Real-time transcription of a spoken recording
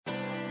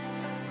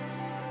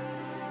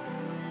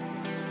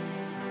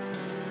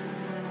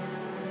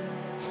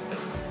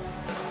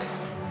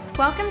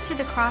Welcome to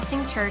the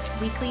Crossing Church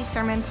Weekly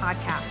Sermon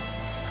Podcast.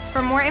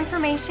 For more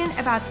information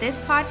about this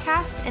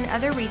podcast and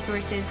other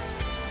resources,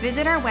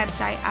 visit our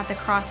website at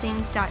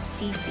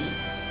thecrossing.cc.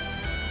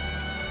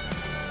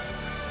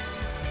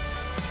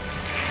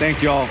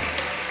 Thank y'all.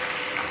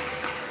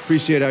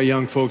 Appreciate our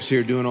young folks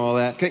here doing all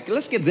that. Okay,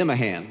 let's give them a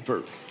hand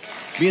for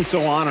being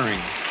so honoring.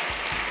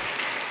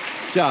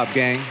 Good job,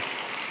 gang.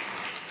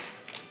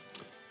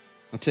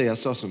 I'll tell you,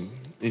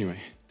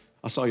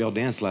 I saw y'all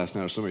dance last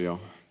night, or some of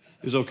y'all.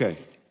 It was okay.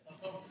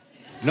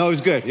 No, it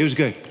was good. It was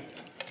good.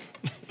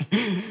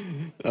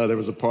 There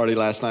was a party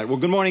last night. Well,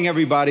 good morning,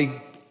 everybody.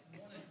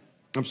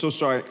 I'm so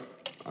sorry.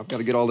 I've got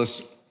to get all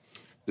this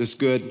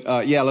good.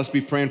 Let's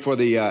be praying for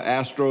the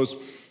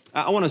Astros.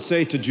 I want to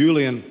say to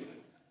Julian,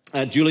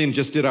 Julian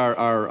just did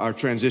our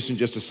transition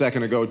just a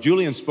second ago.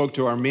 Julian spoke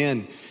to our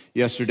men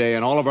yesterday,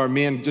 and all of our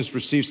men just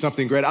received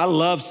something great. I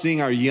love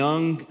seeing our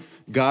young,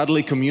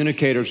 godly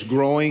communicators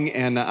growing,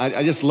 and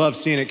I just love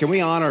seeing it. Can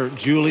we honor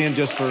Julian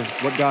just for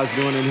what God's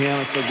doing in him?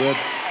 It's so good.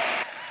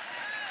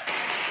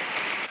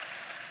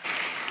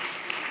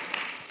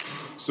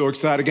 So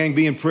excited, gang.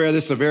 Be in prayer.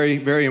 This is a very,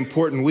 very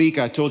important week.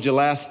 I told you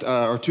last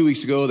or 2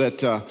 weeks ago that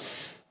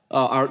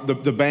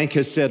the bank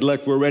has said,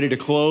 look, we're ready to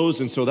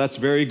close, and so that's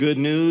very good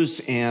news.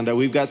 And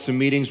we've got some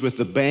meetings with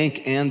the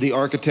bank and the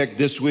architect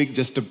this week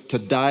just to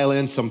dial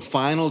in some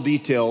final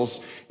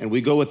details. And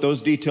we go with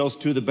those details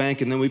to the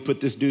bank, and then we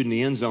put this dude in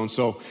the end zone.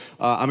 So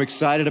I'm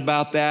excited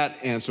about that.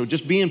 And so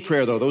just be in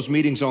prayer, though. Those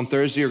meetings on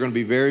Thursday are going to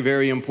be very,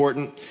 very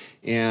important.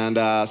 And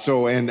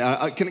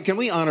can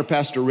we honor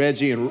Pastor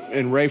Reggie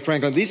and Ray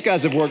Franklin? These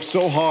guys have worked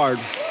so hard.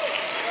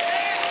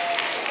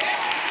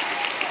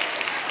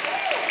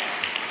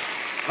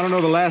 I don't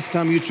know the last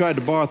time you tried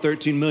to borrow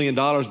 $13 million,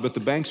 but the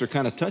banks are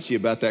kind of touchy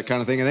about that kind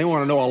of thing, and they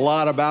want to know a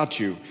lot about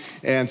you.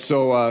 And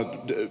so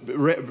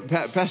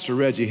Pastor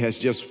Reggie has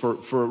just,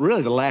 for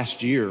really the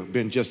last year,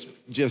 been just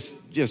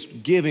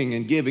giving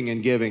and giving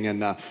and giving,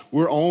 and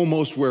we're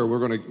almost where we're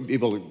going to be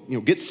able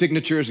to get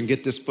signatures and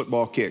get this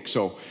football kick.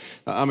 So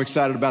I'm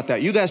excited about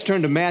that. You guys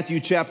turn to Matthew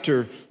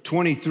chapter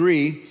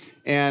 23,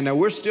 and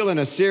we're still in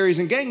a series.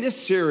 And gang, this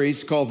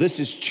series called This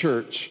is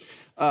Church.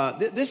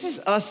 This is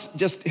us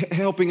just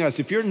helping us.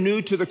 If you're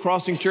new to the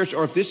Crossing Church,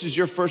 or if this is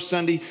your first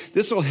Sunday,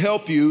 this will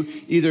help you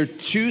either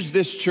choose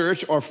this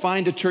church or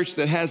find a church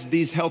that has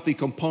these healthy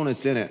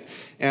components in it.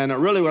 And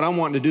really what I'm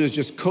wanting to do is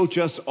just coach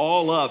us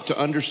all up to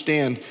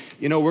understand,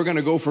 we're going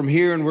to go from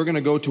here and we're going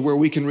to go to where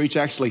we can reach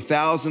actually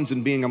thousands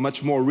and being a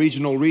much more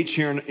regional reach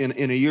here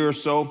in a year or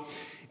so.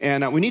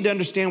 And we need to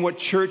understand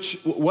what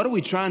are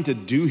we trying to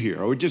do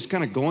here? Are we just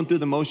kind of going through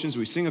the motions?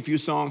 We sing a few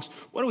songs.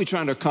 What are we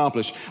trying to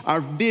accomplish?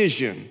 Our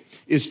vision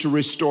is to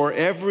restore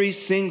every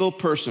single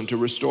person, to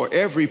restore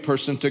every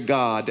person to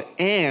God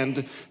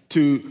and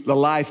to the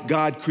life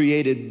God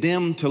created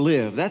them to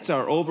live. That's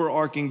our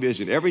overarching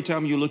vision. Every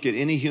time you look at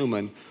any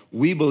human,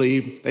 we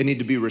believe they need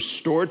to be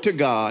restored to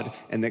God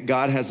and that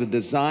God has a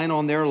design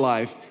on their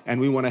life,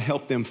 and we want to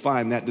help them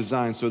find that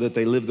design so that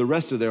they live the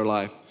rest of their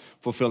life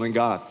fulfilling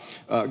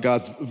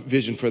God's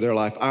vision for their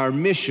life. Our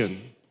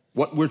mission,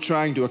 what we're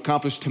trying to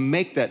accomplish to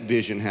make that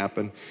vision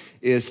happen,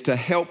 is to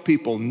help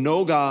people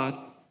know God,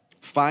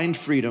 find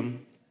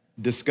freedom,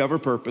 discover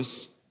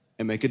purpose,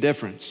 and make a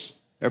difference.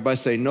 Everybody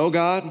say, know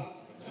God,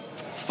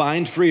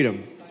 find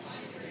freedom,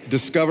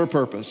 discover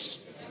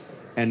purpose,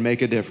 and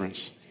make a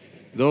difference.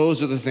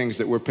 Those are the things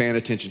that we're paying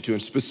attention to.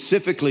 And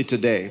specifically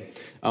today,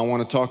 I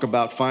want to talk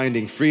about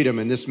finding freedom.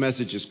 And this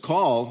message is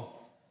called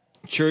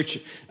Church,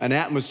 an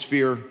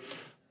Atmosphere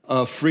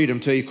of Freedom.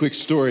 Tell you a quick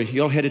story.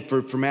 Y'all headed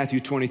for Matthew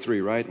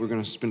 23, right? We're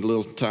going to spend a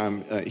little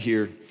time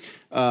here.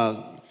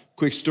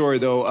 Quick story,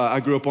 though. I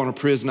grew up on a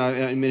prison.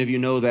 Many of you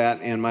know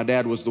that. And my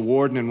dad was the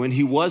warden. And when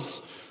he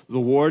was the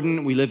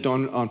warden, we lived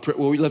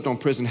on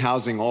prison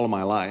housing all of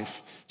my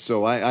life.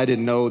 So I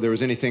didn't know there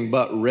was anything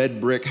but red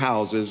brick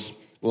houses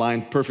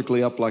lined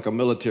perfectly up like a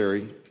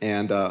military.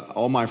 And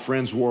all my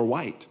friends wore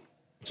white.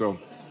 So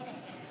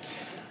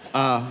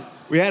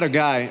we had a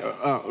guy,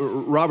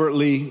 Robert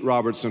Lee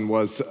Robertson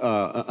was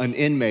an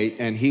inmate,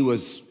 and he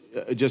was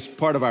just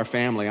part of our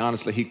family,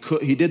 honestly.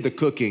 He did the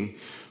cooking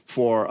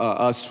for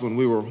us when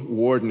we were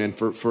warden, and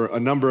for a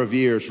number of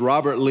years.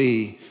 Robert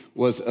Lee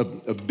was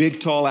a big,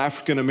 tall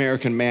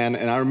African-American man,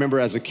 and I remember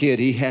as a kid,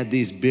 he had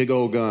these big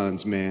old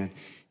guns, man.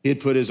 He'd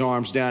put his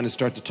arms down and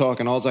start to talk,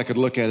 and all I could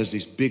look at is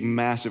these big,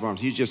 massive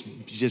arms. I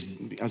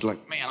was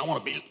like, man, I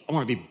want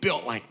to be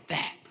built like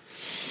that.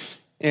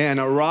 And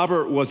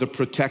Robert was a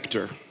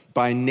protector.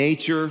 By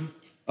nature,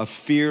 a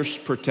fierce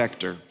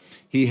protector.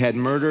 He had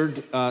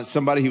murdered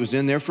somebody. He was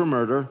in there for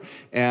murder,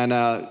 and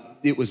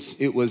it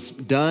was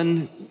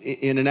done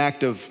in an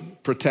act of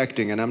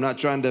protecting. And I'm not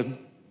trying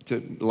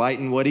to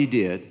lighten what he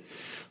did,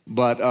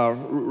 but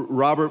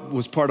Robert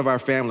was part of our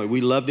family.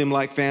 We loved him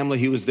like family.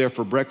 He was there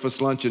for breakfast,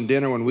 lunch, and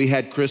dinner. When we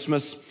had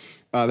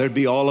Christmas, there'd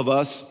be all of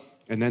us.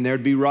 And then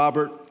there'd be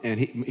Robert, and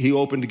he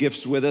opened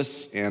gifts with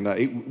us, and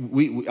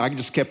I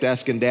just kept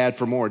asking Dad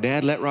for more.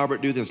 Dad, let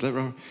Robert do this, let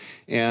Robert.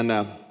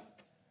 And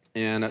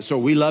And so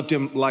we loved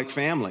him like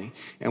family.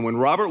 And when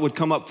Robert would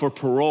come up for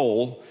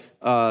parole,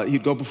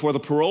 he'd go before the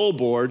parole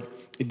board.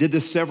 He did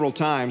this several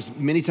times.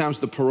 Many times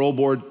the parole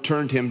board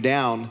turned him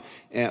down.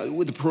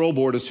 The parole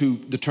board is who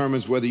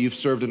determines whether you've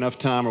served enough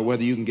time or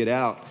whether you can get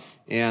out.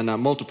 And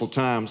multiple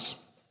times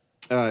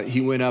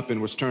he went up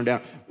and was turned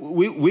down.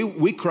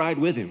 We cried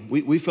with him.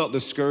 We felt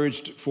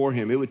discouraged for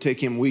him. It would take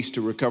him weeks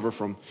to recover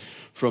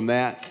from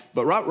that.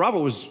 But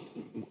Robert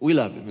we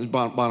loved him,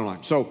 bottom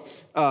line. So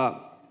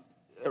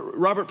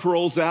Robert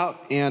paroles out,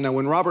 and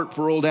when Robert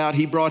paroled out,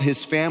 he brought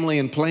his family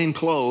in plain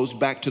clothes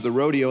back to the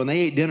rodeo, and they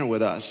ate dinner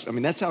with us. I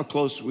mean, that's how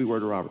close we were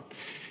to Robert.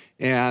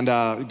 And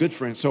good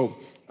friends. So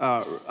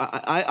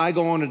I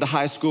go on into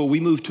high school. We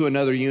move to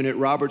another unit.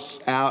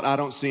 Robert's out. I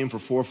don't see him for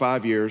 4 or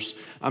 5 years.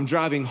 I'm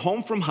driving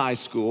home from high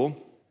school,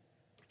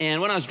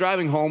 and when I was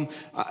driving home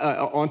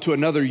onto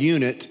another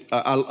unit,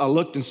 I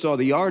looked and saw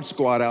the yard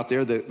squad out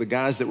there, the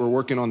guys that were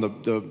working on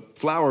the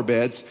flower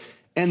beds,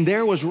 and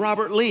there was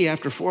Robert Lee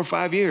after 4 or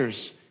 5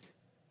 years.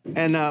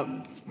 And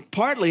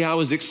partly I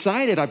was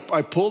excited.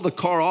 I pulled the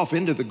car off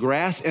into the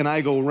grass and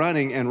I go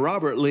running, and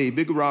Robert Lee,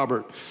 big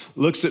Robert,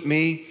 looks at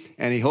me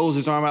and he holds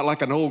his arm out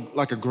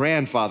like a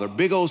grandfather,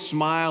 big old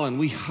smile, and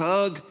we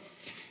hug.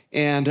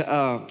 And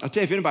I'll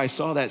tell you, if anybody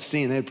saw that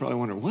scene, they'd probably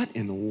wonder, what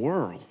in the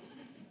world?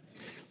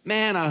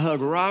 Man, I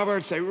hug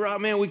Robert, say,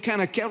 man, we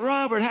kind of kept,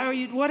 Robert, how are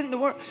you? What in the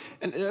world?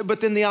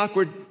 But then the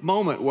awkward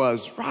moment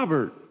was,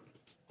 Robert,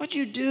 what'd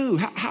you do?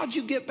 How'd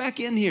you get back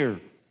in here?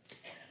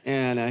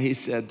 And he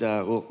said,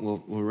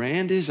 well,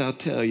 Randy's, I'll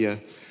tell you,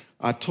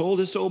 I told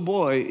this old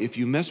boy, if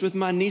you mess with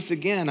my niece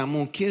again, I'm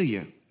going to kill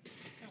you.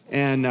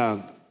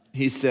 And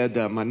he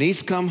said, my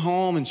niece come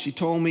home and she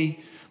told me,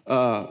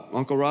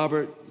 Uncle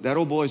Robert, that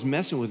old boy's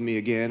messing with me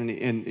again.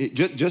 And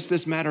just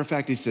this matter of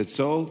fact, he said,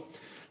 so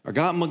I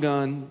got my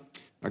gun,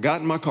 I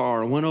got in my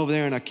car, I went over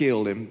there and I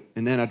killed him.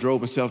 And then I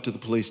drove myself to the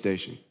police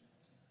station.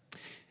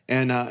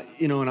 And,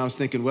 and I was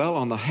thinking, well,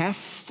 on the half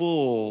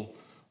full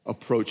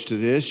approach to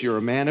this, you're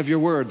a man of your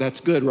word. That's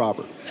good,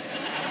 Robert.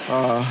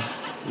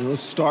 Let's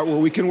start where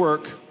we can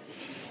work.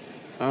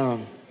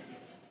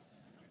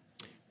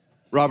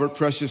 Robert,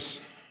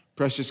 precious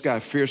guy,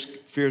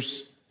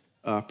 fierce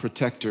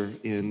protector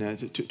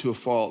to a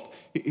fault.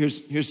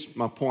 Here's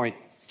my point.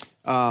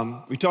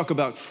 We talk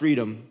about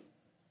freedom.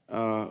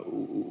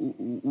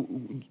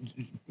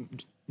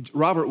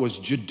 Robert was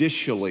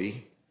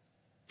judicially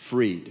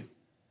freed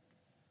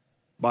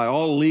by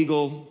all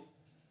legal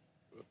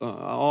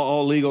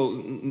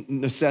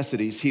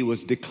necessities. He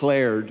was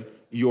declared,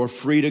 you're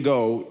free to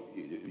go.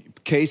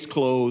 Case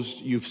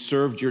closed. You've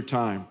served your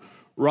time.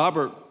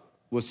 Robert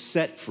was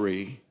set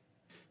free.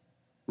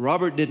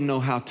 Robert didn't know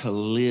how to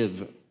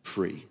live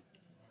free.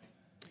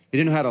 He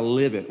didn't know how to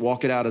live it,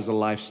 walk it out as a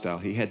lifestyle.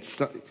 He had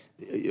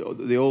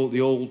the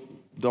old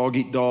dog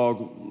eat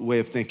dog way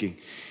of thinking.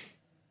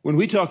 When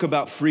we talk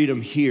about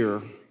freedom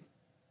here,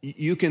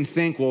 you can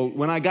think, well,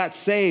 when I got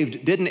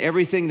saved, didn't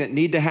everything that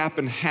need to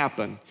happen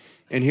happen?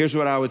 And here's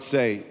what I would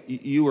say.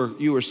 You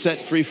were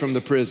set free from the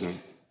prison.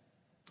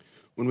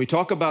 When we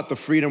talk about the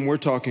freedom we're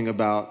talking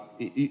about,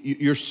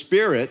 your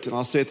spirit, and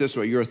I'll say it this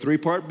way, you're a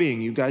 3-part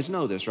being. You guys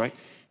know this, right?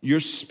 Your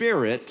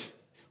spirit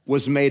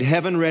was made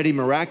heaven ready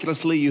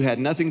miraculously. You had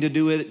nothing to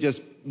do with it.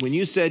 Just when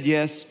you said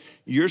yes,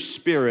 your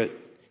spirit,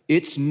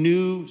 its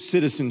new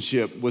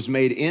citizenship was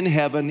made in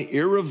heaven,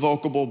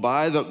 irrevocable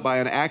by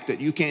an act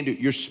that you can't do.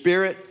 Your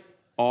spirit,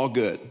 all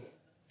good.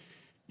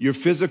 Your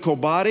physical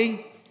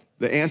body,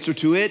 the answer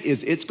to it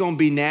is it's going to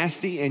be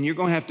nasty and you're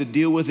going to have to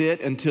deal with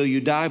it until you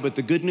die. But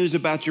the good news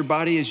about your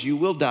body is you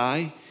will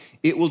die,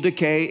 it will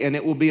decay, and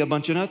it will be a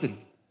bunch of nothing.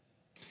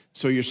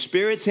 So your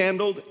spirit's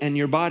handled and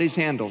your body's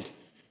handled.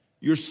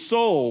 Your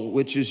soul,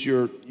 which is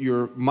your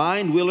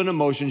mind, will, and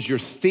emotions, your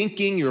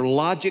thinking, your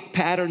logic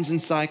patterns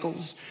and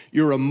cycles,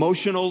 your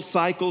emotional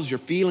cycles, your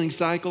feeling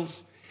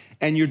cycles,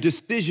 and your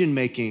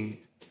decision-making,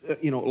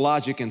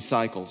 logic and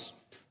cycles.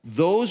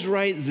 Those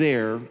right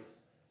there,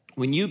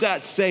 when you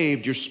got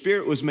saved, your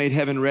spirit was made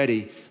heaven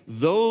ready.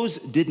 Those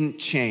didn't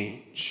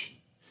change.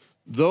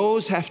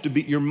 Those have to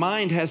be, your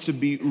mind has to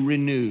be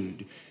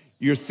renewed.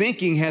 Your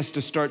thinking has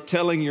to start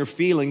telling your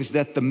feelings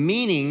that the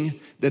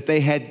meaning that they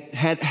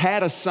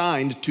had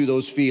assigned to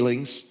those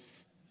feelings,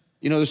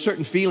 there's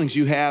certain feelings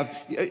you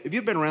have. If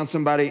you've been around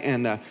somebody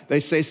and they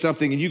say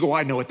something and you go,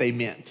 I know what they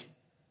meant,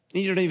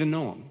 and you don't even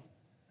know them.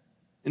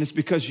 And it's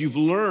because you've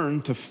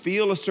learned to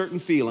feel a certain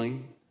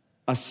feeling,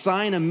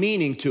 assign a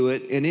meaning to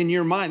it, and in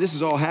your mind, this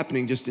is all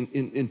happening just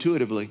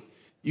intuitively.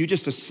 You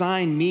just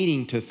assign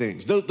meaning to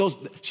things.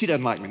 She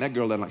doesn't like me. That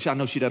girl doesn't like me. I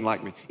know she doesn't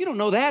like me. You don't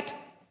know that.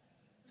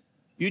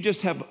 You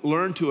just have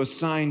learned to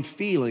assign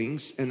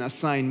feelings and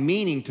assign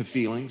meaning to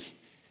feelings.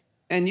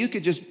 And you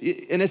could just,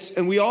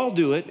 and we all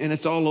do it, and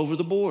it's all over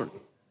the board.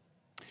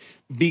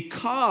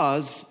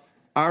 Because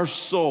our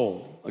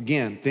soul,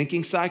 again,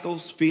 thinking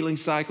cycles, feeling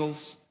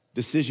cycles,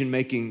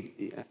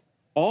 decision-making,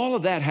 all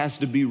of that has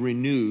to be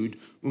renewed.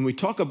 When we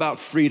talk about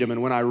freedom,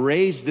 and when I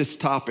raise this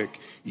topic,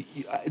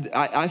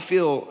 I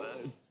feel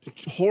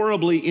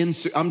horribly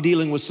I'm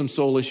dealing with some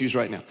soul issues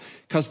right now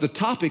because the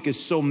topic is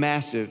so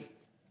massive.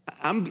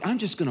 I'm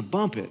just going to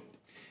bump it.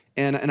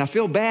 And I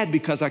feel bad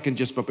because I can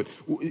just bump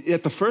it.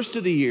 At the first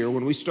of the year,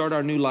 when we start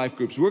our new life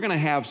groups, we're going to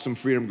have some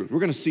freedom groups. We're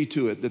going to see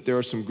to it that there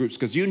are some groups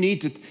because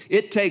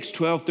it takes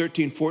 12,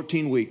 13,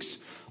 14 weeks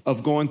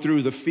of going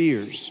through the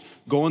fears,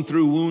 going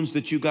through wounds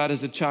that you got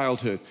as a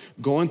childhood,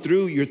 going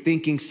through your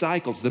thinking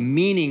cycles, the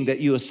meaning that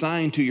you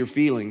assign to your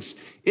feelings.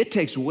 It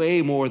takes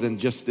way more than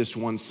just this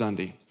one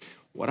Sunday.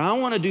 What I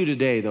want to do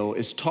today, though,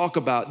 is talk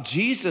about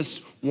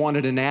Jesus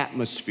wanted an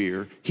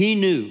atmosphere. He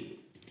knew,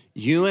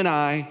 you and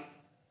I,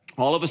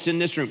 all of us in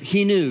this room,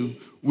 he knew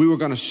we were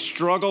going to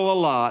struggle a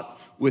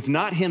lot with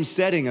not him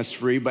setting us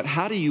free, but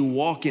how do you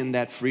walk in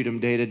that freedom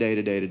day to day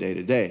to day to day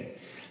to day?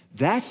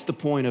 That's the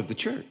point of the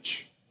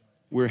church.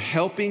 We're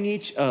helping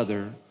each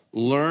other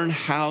learn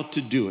how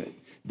to do it.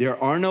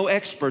 There are no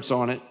experts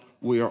on it.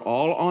 We are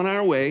all on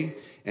our way.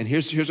 And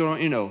here's what I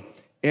want you to know.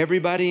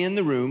 Everybody in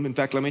the room, in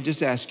fact, let me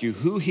just ask you,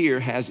 who here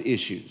has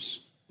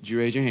issues? Did you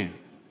raise your hand?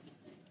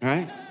 All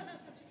right?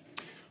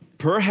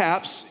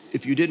 Perhaps,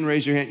 if you didn't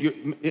raise your hand,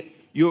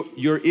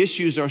 your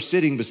issues are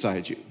sitting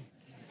beside you.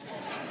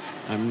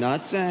 I'm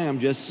not saying, I'm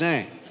just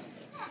saying.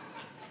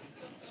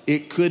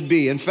 It could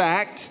be. In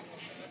fact,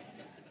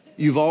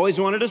 you've always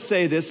wanted to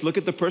say this. Look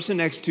at the person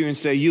next to you and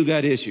say, you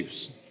got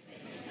issues.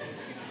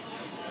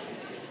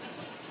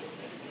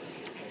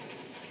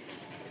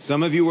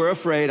 Some of you were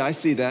afraid. I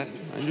see that.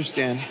 I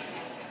understand.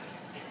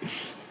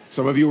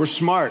 Some of you were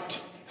smart.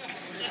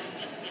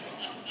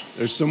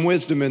 There's some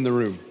wisdom in the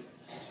room.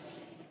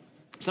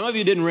 Some of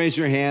you didn't raise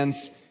your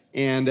hands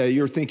and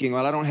you're thinking,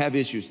 well, I don't have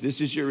issues. This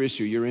is your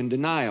issue. You're in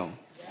denial.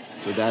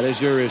 So that is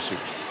your issue.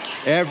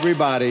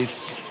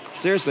 Everybody's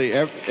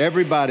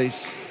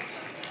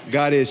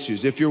got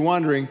issues. If you're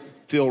wondering,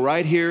 feel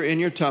right here in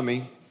your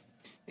tummy.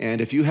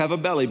 And if you have a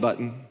belly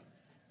button,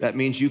 that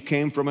means you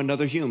came from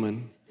another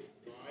human.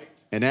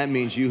 And that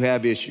means you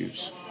have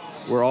issues.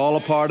 We're all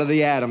a part of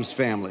the Addams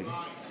family.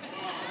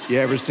 You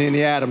ever seen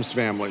the Addams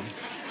family?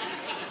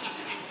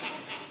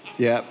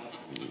 Yeah,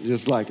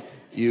 just like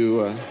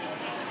you.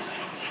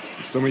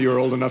 Some of you are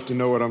old enough to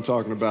know what I'm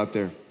talking about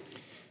there.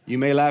 You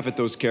may laugh at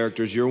those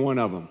characters. You're one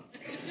of them.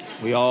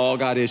 We all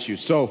got issues.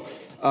 So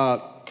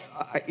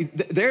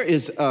there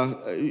is,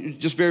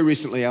 just very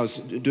recently, I was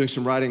doing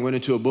some writing, went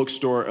into a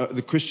bookstore,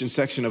 the Christian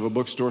section of a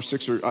bookstore,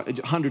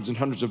 hundreds and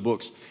hundreds of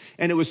books.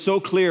 And it was so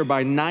clear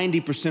by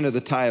 90% of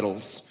the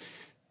titles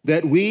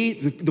that we,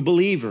 the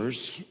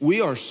believers,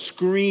 we are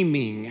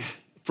screaming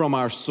from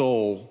our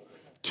soul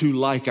to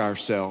like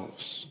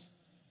ourselves.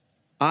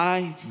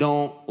 I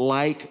don't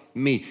like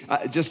me.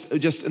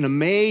 Just an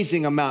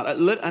amazing amount.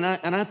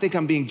 And I think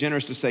I'm being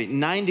generous to say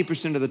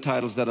 90% of the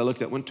titles that I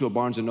looked at, went to a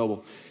Barnes &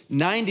 Noble,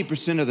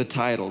 90% of the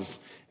titles,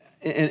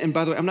 and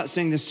by the way, I'm not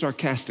saying this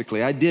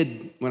sarcastically. I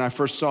did, when I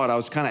first saw it, I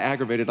was kind of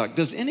aggravated. Like,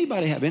 does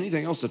anybody have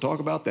anything else to talk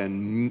about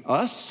than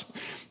us?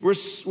 We're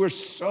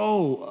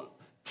so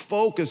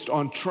focused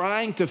on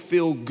trying to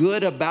feel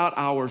good about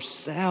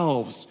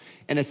ourselves.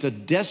 And it's a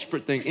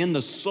desperate thing in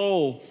the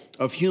soul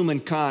of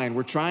humankind.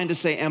 We're trying to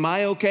say, am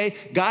I okay?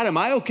 God, am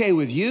I okay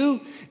with you?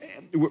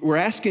 We're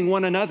asking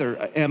one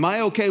another, am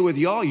I okay with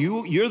y'all?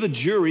 You're the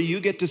jury. You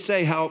get to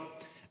say how,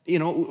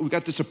 we've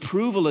got this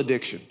approval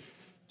addiction.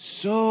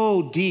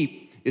 So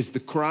deep is the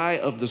cry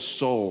of the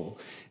soul.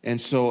 And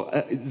so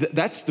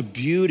that's the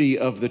beauty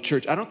of the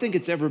church. I don't think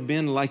it's ever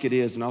been like it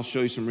is, and I'll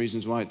show you some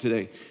reasons why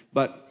today.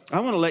 But I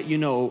want to let you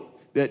know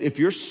that if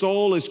your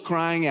soul is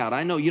crying out,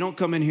 I know you don't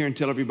come in here and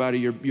tell everybody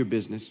your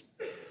business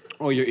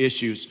or your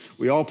issues.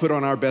 We all put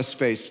on our best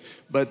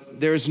face.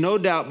 But there is no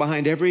doubt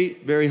behind every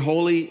very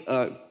holy,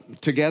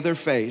 together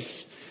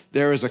face,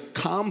 there is a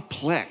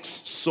complex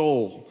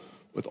soul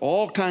with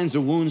all kinds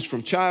of wounds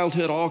from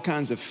childhood, all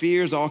kinds of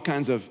fears, all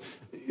kinds of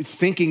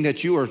thinking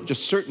that you are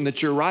just certain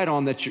that you're right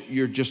on, that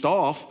you're just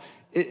off.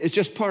 It's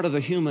just part of the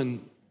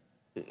human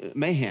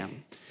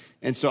mayhem.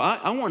 And so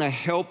I want to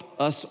help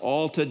us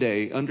all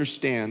today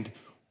understand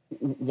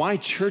why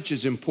church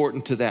is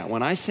important to that.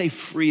 When I say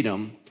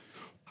freedom,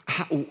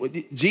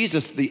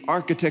 Jesus, the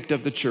architect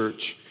of the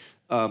church,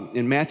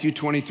 in Matthew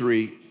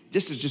 23,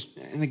 this is just,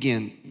 and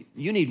again,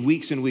 you need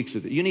weeks and weeks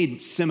of it. You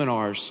need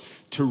seminars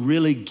to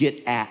really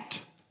get at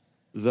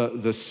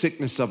the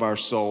sickness of our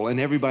soul, and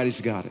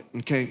everybody's got it,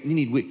 okay? You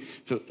need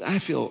weeks. So I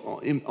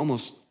feel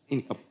almost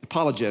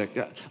apologetic.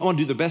 I want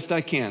to do the best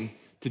I can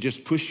to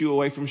just push you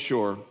away from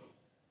shore.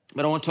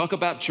 But I want to talk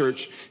about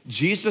church.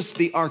 Jesus,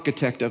 the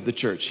architect of the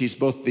church. He's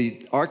both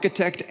the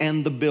architect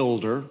and the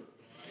builder.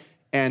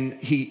 And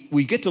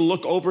we get to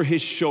look over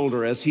his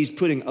shoulder as he's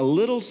putting a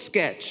little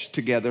sketch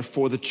together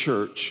for the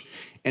church.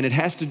 And it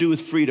has to do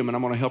with freedom, and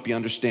I'm going to help you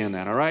understand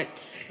that, all right?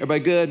 Everybody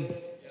good?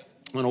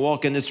 I'm going to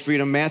walk in this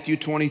freedom. Matthew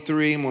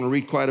 23, I'm going to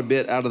read quite a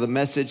bit out of the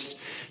Message.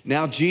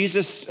 Now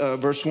Jesus,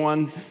 verse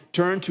 1,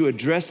 turned to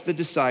address the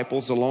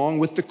disciples along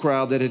with the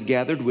crowd that had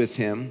gathered with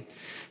him.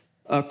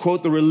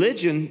 quote, the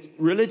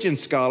religion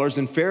scholars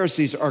and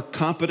Pharisees are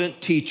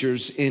competent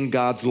teachers in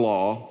God's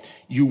law.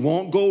 You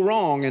won't go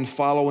wrong in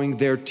following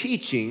their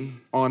teaching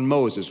on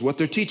Moses. What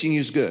they're teaching you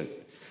is good.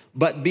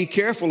 But be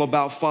careful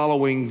about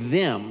following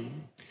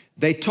them.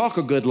 They talk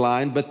a good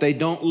line, but they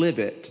don't live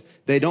it.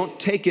 They don't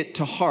take it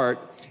to heart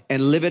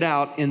and live it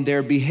out in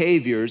their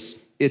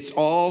behaviors. It's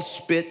all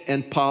spit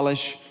and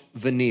polish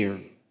veneer.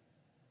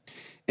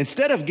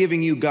 Instead of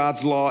giving you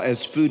God's law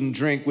as food and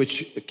drink,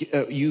 which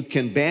you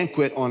can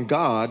banquet on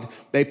God,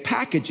 they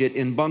package it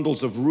in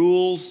bundles of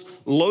rules,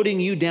 loading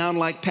you down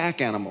like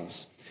pack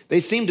animals. They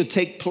seem to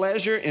take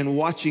pleasure in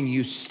watching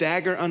you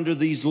stagger under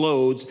these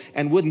loads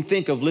and wouldn't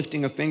think of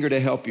lifting a finger to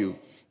help you.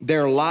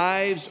 Their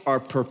lives are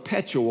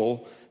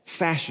perpetual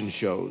fashion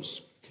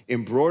shows.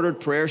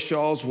 Embroidered prayer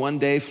shawls one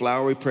day,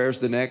 flowery prayers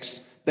the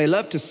next. They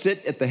love to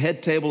sit at the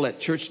head table at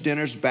church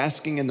dinners,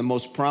 basking in the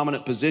most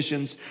prominent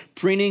positions,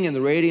 preening in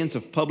the radiance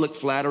of public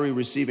flattery,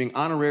 receiving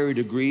honorary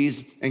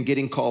degrees, and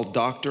getting called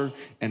doctor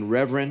and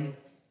reverend.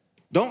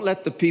 Don't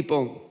let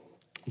people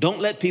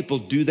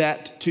do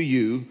that to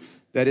you,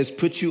 that is,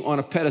 put you on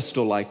a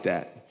pedestal like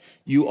that.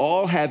 You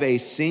all have a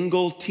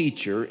single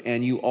teacher,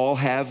 and you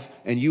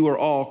are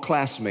all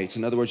classmates.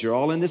 In other words, you're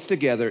all in this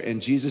together,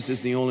 and Jesus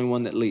is the only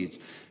one that leads.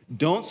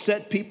 Don't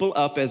set people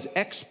up as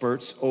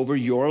experts over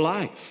your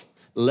life,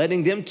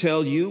 letting them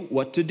tell you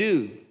what to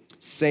do.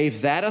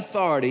 Save that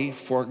authority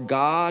for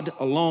God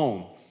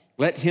alone.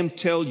 Let him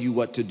tell you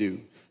what to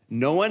do.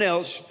 No one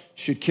else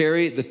should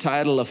carry the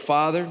title of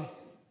Father.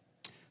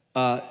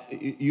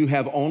 You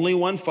have only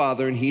one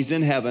Father, and he's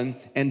in heaven.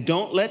 And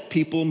don't let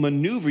people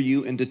maneuver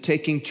you into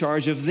taking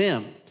charge of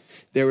them.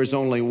 There is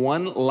only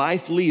one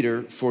life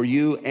leader for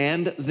you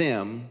and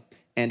them,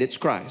 and it's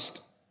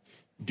Christ.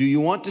 Do you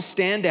want to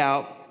stand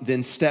out?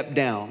 Then step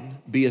down.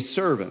 Be a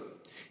servant.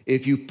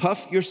 If you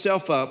puff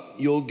yourself up,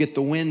 you'll get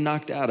the wind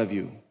knocked out of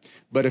you.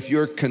 But if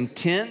you're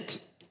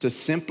content to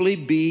simply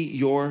be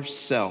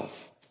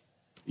yourself,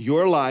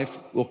 your life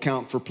will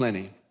count for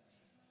plenty.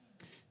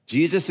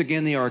 Jesus,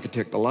 again, the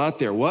architect, a lot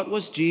there. What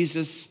was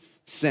Jesus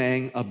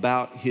saying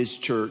about his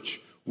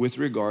church with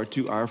regard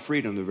to our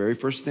freedom? The very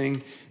first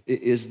thing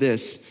is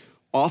this: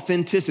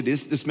 authenticity.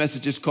 This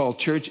message is called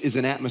Church is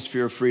an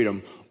Atmosphere of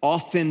Freedom.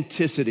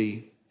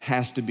 Authenticity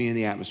has to be in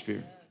the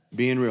atmosphere,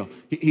 being real.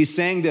 He's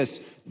saying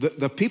this: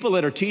 the people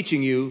that are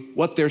teaching you,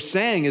 what they're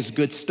saying is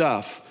good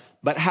stuff,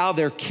 but how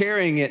they're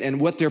carrying it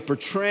and what they're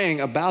portraying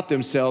about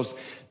themselves,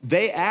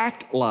 they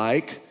act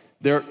like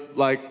they're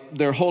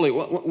holy.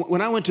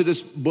 When I went to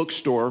this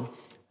bookstore,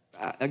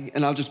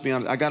 and I'll just be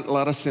honest, I got a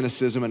lot of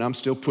cynicism, and I'm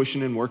still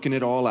pushing and working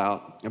it all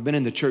out. I've been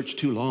in the church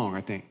too long,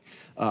 I think.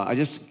 I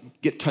just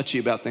get touchy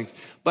about things.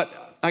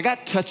 But I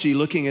got touchy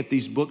looking at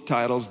these book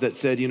titles that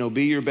said,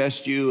 be your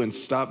best you and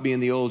stop being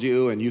the old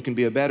you, and you can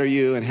be a better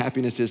you, and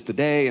happiness is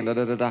today, and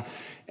da-da-da-da.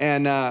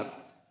 And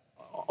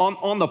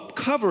on the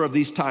cover of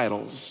these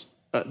titles,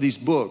 these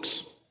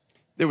books,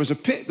 there was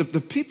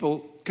the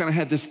people kind of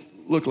had this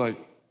look like.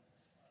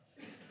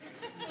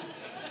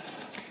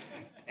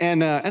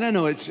 And I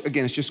know it's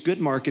just good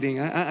marketing.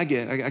 I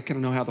kind of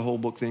know how the whole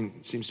book thing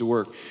seems to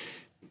work.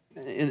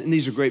 And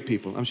these are great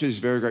people. I'm sure these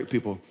are very great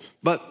people.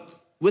 But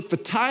with the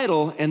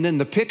title and then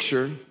the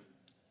picture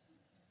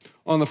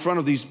on the front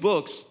of these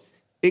books,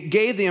 it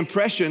gave the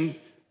impression,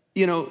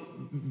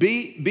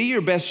 be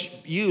your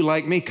best you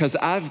like me, because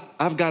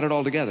I've got it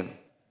all together.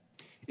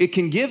 It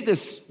can give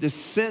this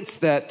sense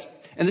that,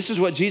 and this is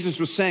what Jesus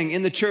was saying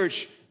in the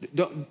church,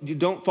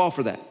 don't fall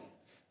for that.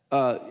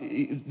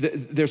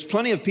 There's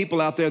plenty of people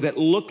out there that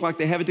look like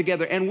they have it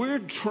together, and we're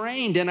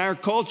trained in our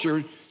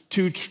culture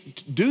to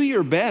do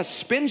your best,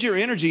 spend your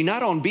energy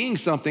not on being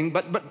something,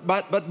 but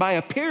by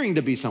appearing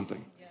to be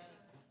something. Yeah.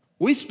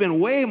 We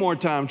spend way more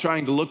time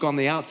trying to look on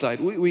the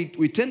outside. We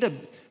tend to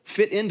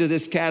fit into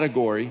this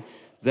category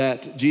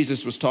that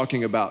Jesus was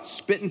talking about,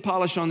 spit and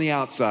polish on the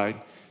outside.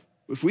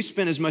 If we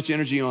spend as much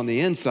energy on the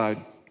inside,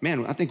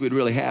 man, I think we'd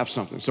really have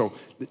something. So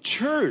the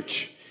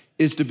church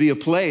is to be a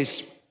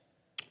place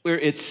where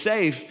it's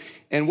safe.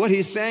 And what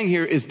he's saying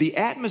here is the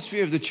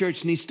atmosphere of the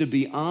church needs to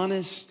be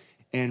honest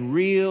and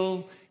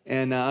real.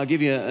 And I'll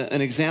give you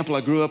an example.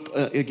 I grew up,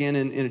 again,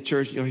 in a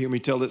church. You'll hear me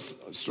tell this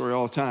story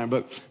all the time,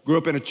 but grew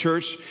up in a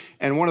church,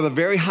 and one of the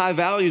very high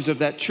values of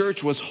that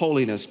church was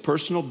holiness,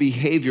 personal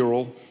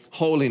behavioral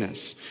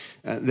holiness.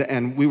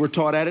 And we were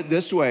taught at it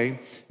this way,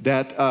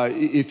 that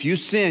if you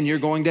sin, you're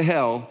going to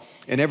hell.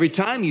 And every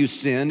time you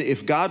sin,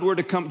 if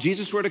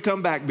Jesus were to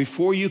come back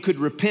before you could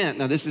repent.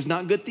 Now, this is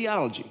not good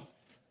theology,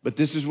 but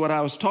this is what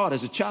I was taught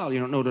as a child. You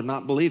don't know to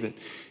not believe it.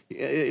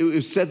 It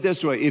was said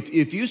this way: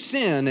 if you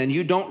sin and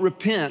you don't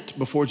repent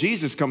before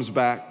Jesus comes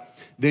back,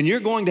 then you're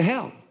going to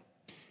hell.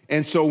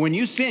 And so when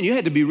you sin, you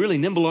had to be really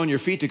nimble on your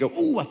feet to go,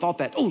 oh, I thought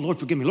that. Oh, Lord,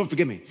 forgive me. Lord,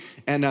 forgive me.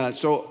 And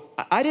so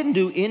I didn't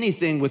do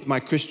anything with my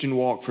Christian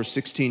walk for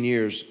 16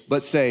 years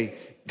but say,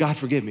 God,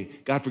 forgive me.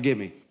 God, forgive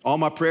me. All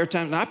my prayer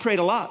times, and I prayed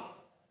a lot.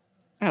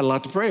 I had a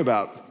lot to pray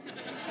about.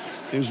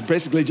 It was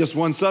basically just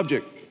one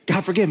subject.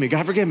 God, forgive me.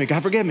 God, forgive me.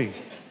 God, forgive me.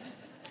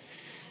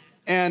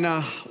 And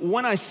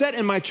when I sat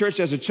in my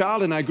church as a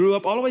child and I grew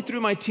up all the way through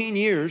my teen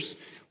years,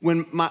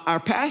 when our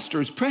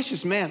pastor's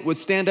precious man would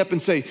stand up and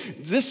say,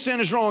 this sin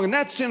is wrong and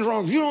that sin is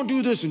wrong. If you don't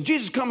do this and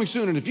Jesus is coming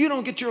soon and if you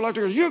don't get your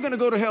electric, you're going to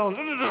go to hell.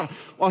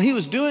 While he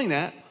was doing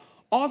that,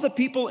 all the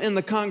people in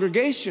the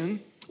congregation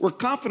were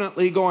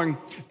confidently going,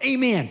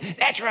 amen,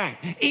 that's right,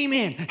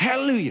 amen,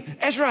 hallelujah,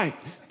 that's right,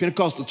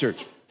 Pentecostal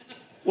church.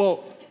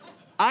 Well,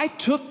 I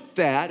took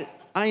that,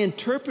 I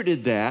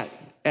interpreted that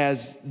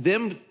as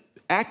them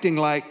acting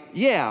like,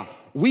 yeah,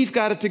 we've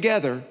got it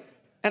together.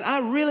 And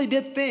I really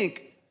did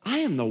think, I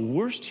am the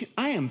worst.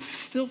 I am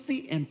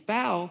filthy and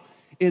foul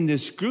in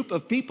this group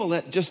of people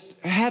that just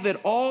have it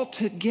all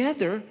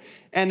together.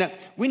 And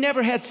we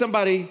never had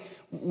somebody,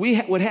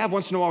 we would have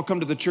once in a while come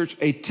to the church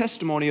a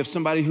testimony of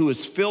somebody who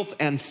is filth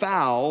and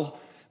foul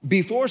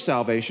before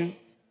salvation.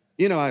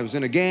 You know, I was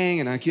in a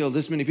gang and I killed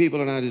this many people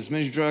and I did this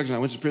many drugs and I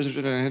went to prison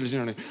and I had this,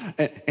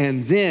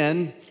 and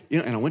then,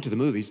 and I went to the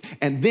movies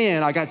and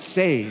then I got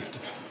saved.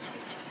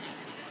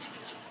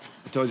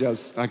 I told you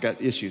I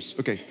got issues.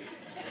 Okay.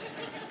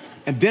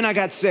 And then I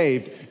got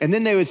saved. And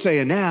then they would say,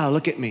 and now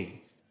look at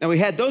me. Now we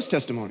had those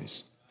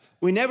testimonies.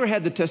 We never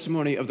had the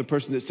testimony of the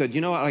person that said,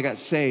 you know what, I got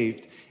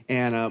saved,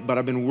 and but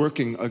I've been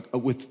working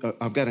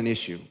I've got an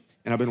issue.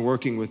 And I've been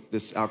working with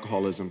this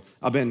alcoholism.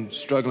 I've been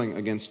struggling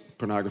against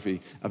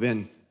pornography.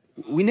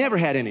 We never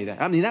had any of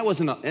that. I mean, that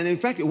wasn't, and in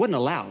fact, it wasn't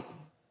allowed.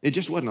 It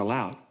just wasn't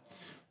allowed.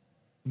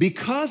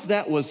 Because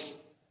that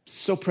was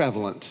so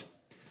prevalent,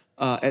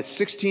 at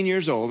 16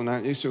 years old,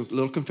 and it's a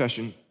little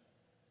confession,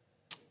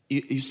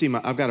 you see,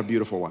 I've got a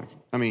beautiful wife.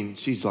 I mean,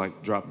 she's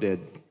like drop dead.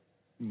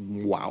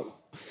 Wow.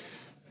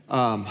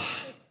 I'm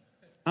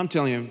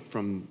telling you,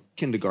 from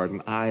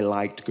kindergarten, I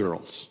liked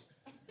girls.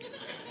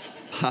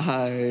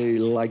 I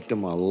liked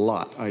them a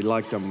lot. I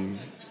liked them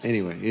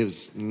anyway. It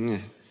was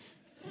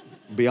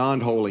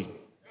beyond holy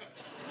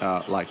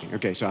liking.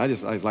 Okay, so I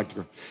liked the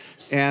girl.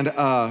 And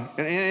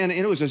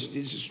it was a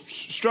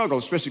struggle,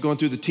 especially going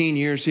through the teen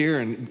years here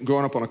and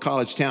growing up on a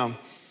college town.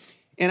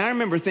 And I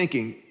remember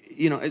thinking,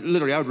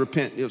 literally I would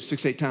repent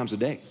 6-8 times a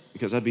day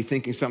because I'd be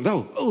thinking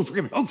something,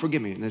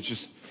 forgive me. And it's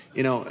just,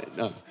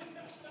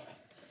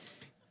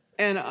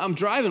 and I'm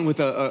driving with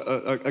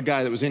a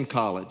guy that was in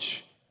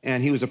college,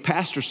 and he was a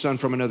pastor's son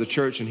from another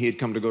church, and he had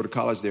come to go to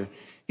college there.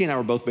 He and I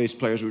were both bass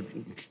players. We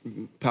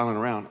were palling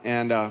around.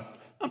 And I'm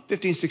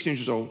 15, 16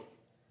 years old,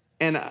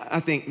 and I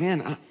think,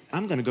 man,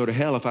 I'm going to go to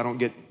hell if I don't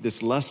get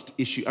this lust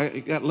issue. I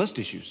got lust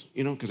issues,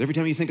 because every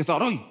time you think a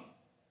thought,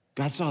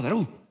 God saw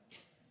that,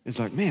 it's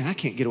like, man, I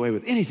can't get away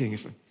with anything.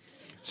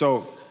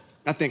 So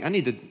I think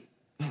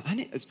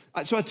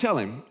so I tell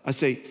him, I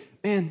say,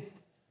 man,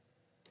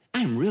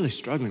 I'm really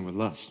struggling with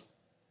lust.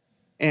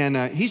 And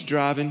he's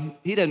driving.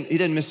 He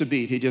doesn't miss a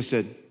beat. He just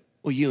said,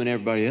 well, you and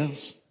everybody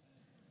else.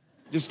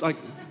 Just like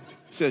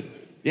said,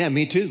 yeah,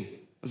 me too.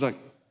 I was like,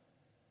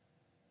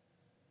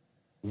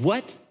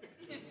 what?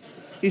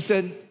 He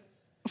said,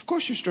 of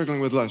course you're struggling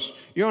with lust.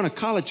 You're on a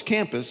college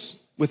campus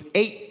with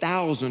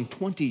 8,000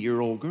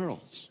 20-year-old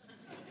girls.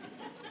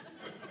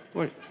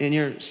 And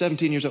you're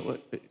 17 years old.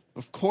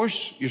 Of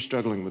course you're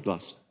struggling with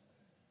lust.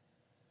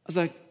 I was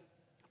like,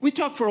 we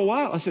talked for a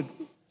while. I said,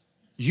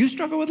 you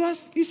struggle with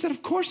lust? He said,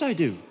 of course I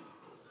do.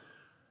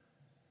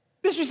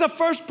 This was the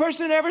first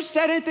person that ever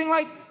said anything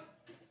like,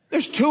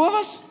 there's two of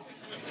us?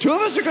 Two of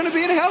us are going to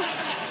be in hell?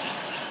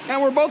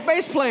 And we're both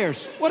bass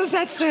players. What does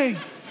that say?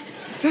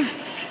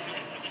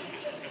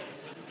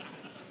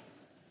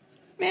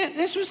 Man,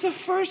 this was the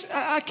first,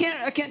 I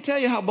can't tell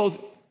you how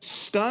both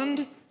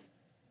stunned,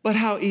 but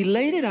how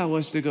elated I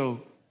was to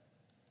go.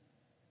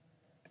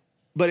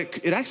 But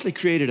it actually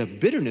created a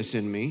bitterness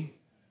in me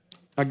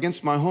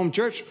against my home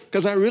church,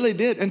 because I really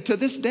did. And to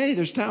this day,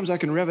 there's times I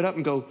can rev it up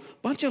and go,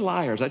 bunch of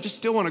liars. I just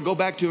still want to go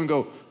back to and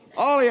go,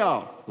 all of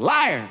y'all,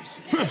 liars.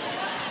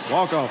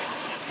 Walk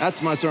off.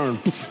 That's my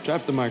sermon.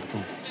 Drop the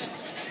microphone.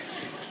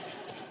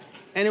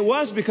 And it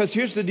was because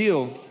here's the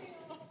deal.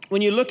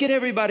 When you look at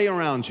everybody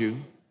around you,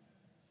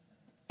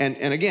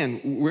 and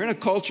again, we're in a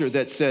culture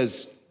that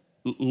says,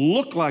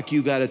 look like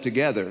you got it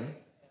together.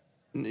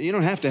 You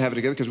don't have to have it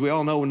together because we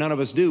all know none of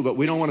us do, but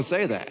we don't want to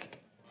say that.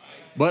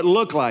 But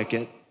look like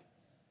it.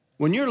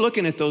 When you're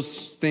looking at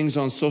those things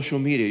on social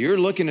media, you're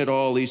looking at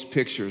all these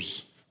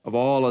pictures of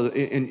all of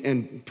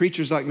and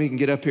preachers like me can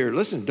get up here.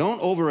 Listen,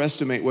 don't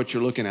overestimate what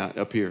you're looking at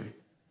up here.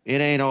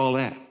 It ain't all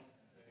that.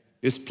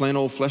 It's plain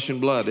old flesh and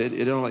blood.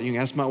 It don't. You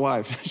can ask my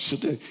wife. She'll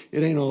tell you,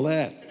 it ain't all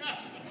that.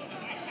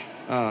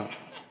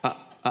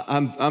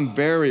 I'm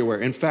very aware.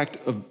 In fact,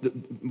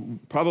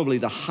 probably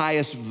the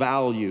highest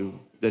value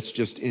that's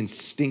just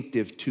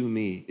instinctive to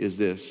me is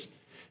this: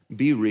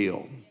 be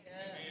real.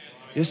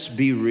 Just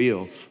be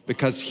real.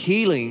 Because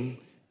healing,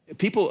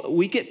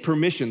 we get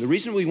permission. The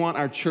reason we want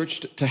our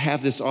church to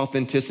have this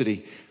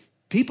authenticity,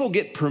 people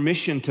get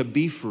permission to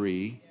be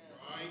free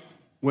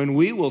when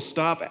we will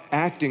stop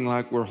acting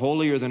like we're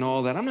holier than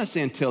all that. I'm not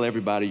saying tell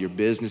everybody your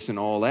business and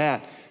all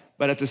that,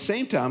 but at the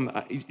same time,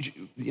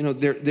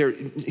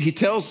 he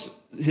tells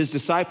his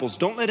disciples,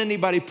 don't let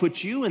anybody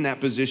put you in that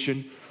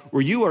position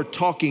where you are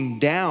talking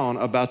down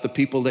about the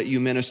people that you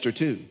minister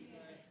to,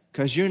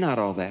 because you're not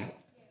all that.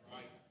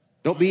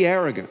 Don't be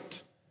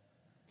arrogant.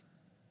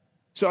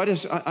 So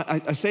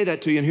I say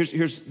that to you, and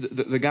here's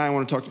the guy I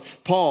want to talk to.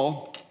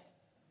 Paul,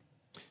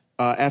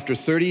 after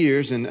 30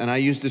 years, and I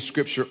use this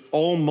scripture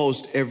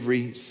almost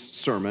every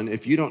sermon.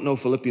 If you don't know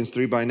Philippians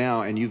 3 by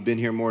now and you've been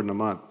here more than a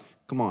month,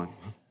 come on.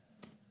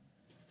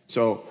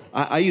 So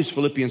I use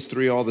Philippians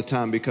 3 all the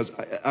time because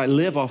I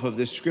live off of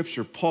this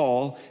scripture.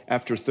 Paul,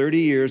 after 30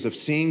 years of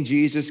seeing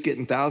Jesus,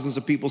 getting thousands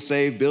of people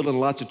saved, building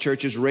lots of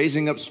churches,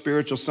 raising up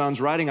spiritual sons,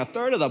 writing a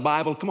third of the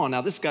Bible. Come on now,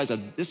 this guy's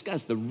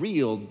the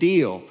real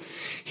deal.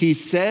 He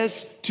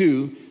says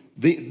to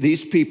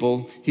these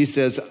people, he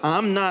says,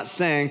 I'm not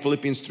saying,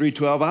 Philippians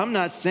 3:12, I'm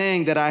not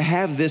saying that I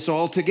have this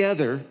all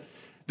together,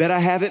 that I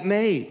have it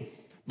made.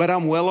 But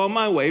I'm well on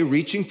my way,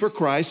 reaching for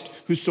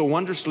Christ, who so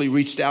wondrously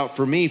reached out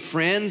for me.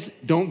 Friends,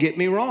 don't get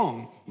me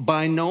wrong.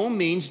 By no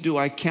means do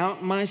I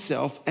count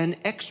myself an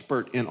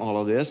expert in all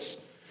of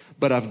this,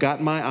 but I've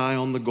got my eye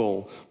on the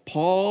goal.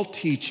 Paul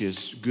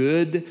teaches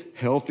good,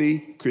 healthy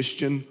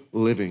Christian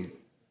living.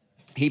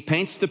 He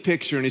paints the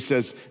picture and he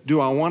says, do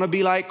I want to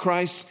be like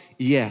Christ?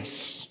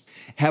 Yes.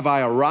 Have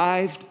I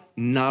arrived?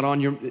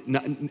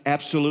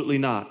 Absolutely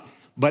not.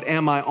 But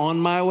am I on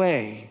my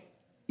way?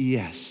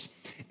 Yes.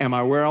 Am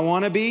I where I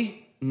want to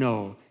be?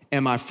 No.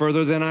 Am I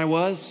further than I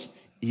was?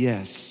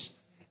 Yes.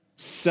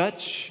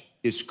 Such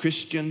is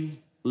Christian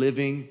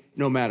living,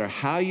 no matter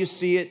how you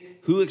see it,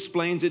 who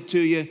explains it to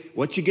you,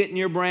 what you get in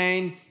your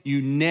brain.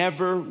 You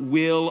never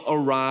will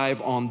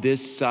arrive on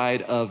this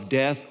side of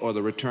death or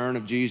the return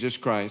of Jesus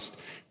Christ.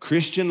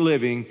 Christian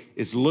living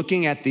is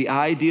looking at the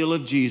ideal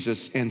of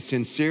Jesus and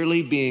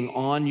sincerely being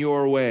on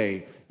your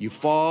way. You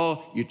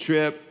fall, you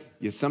trip,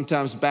 you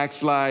sometimes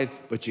backslide,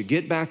 but you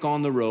get back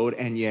on the road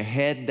and you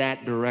head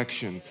that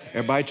direction.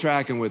 Everybody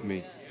tracking with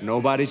me?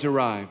 Nobody's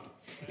arrived.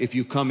 If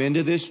you come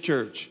into this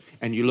church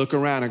and you look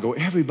around and go,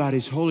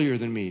 everybody's holier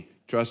than me,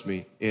 trust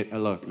me,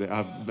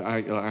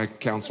 I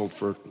counseled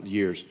for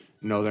years.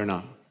 No, they're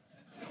not.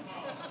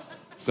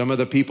 Some of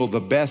the people the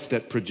best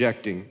at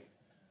projecting,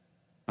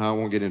 I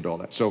won't get into all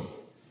that. So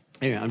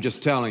anyway, I'm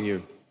just telling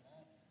you,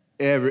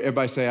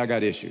 everybody say, I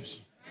got issues.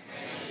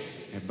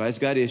 Everybody's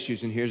got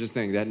issues, and here's the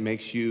thing, that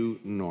makes you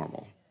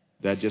normal.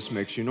 That just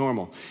makes you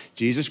normal.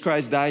 Jesus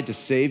Christ died to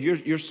save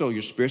your soul.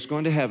 Your spirit's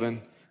going to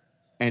heaven,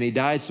 and he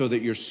died so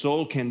that your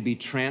soul can be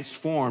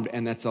transformed,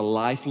 and that's a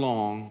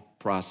lifelong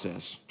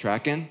process.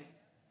 Tracking?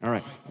 All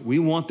right. We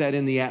want that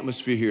in the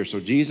atmosphere here. So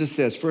Jesus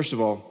says, first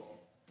of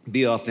all,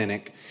 be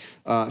authentic.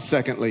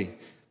 Secondly,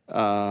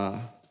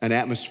 an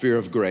atmosphere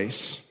of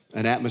grace.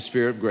 An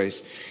atmosphere of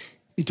grace.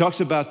 He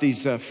talks about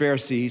these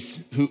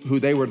Pharisees who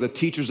they were the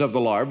teachers of the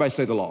law. Everybody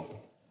say the law.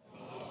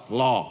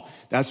 Law.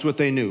 That's what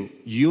they knew.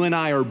 You and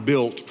I are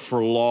built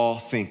for law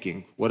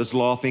thinking. What does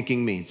law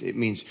thinking mean? It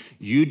means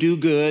you do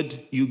good,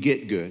 you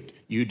get good.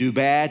 You do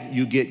bad,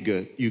 you get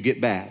good. You get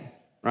bad,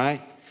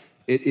 right?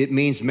 It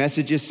means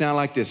messages sound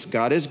like this.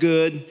 God is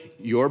good,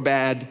 you're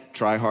bad,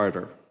 try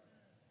harder.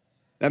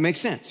 That makes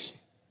sense.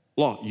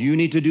 Law, you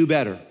need to do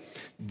better.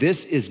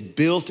 This is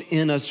built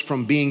in us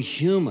from being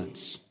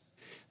humans.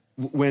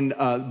 When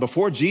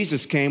before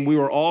Jesus came, we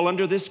were all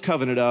under this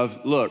covenant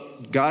of,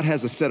 look, God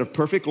has a set of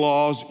perfect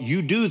laws.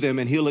 You do them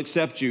and he'll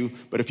accept you.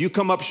 But if you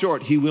come up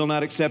short, he will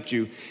not accept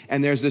you.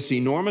 And there's this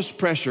enormous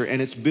pressure,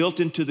 and it's built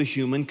into the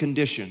human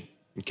condition,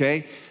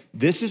 okay?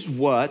 This is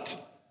what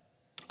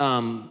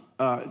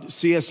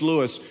C.S.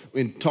 Lewis,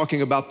 in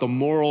talking about the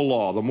moral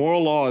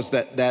law is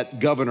that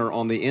governor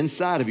on the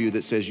inside of you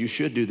that says you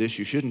should do this,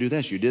 you shouldn't do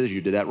this, you did this,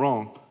 you did that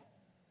wrong.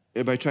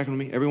 Everybody tracking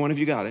with me? Every one of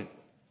you got it.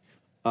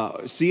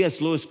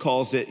 C.S. Lewis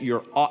calls it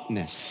your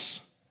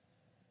oughtness.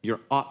 Your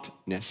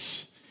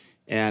oughtness.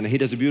 And he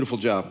does a beautiful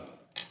job.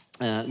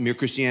 Mere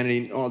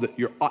Christianity,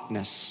 your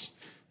oughtness.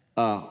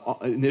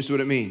 And this is what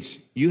it means.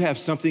 You have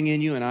something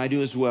in you, and I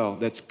do as well,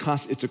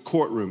 it's a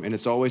courtroom, and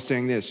it's always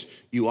saying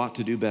this: you ought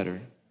to do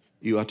better.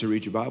 You ought to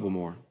read your Bible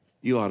more.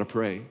 You ought to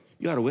pray.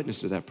 You ought to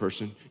witness to that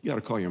person. You ought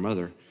to call your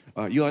mother.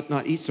 You ought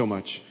not eat so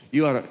much.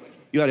 You ought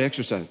to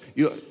exercise.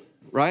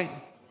 Right?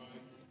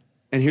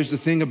 And here's the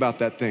thing about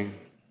that thing.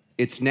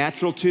 It's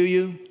natural to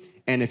you,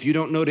 and if you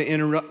don't know to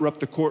interrupt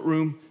the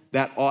courtroom,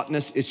 that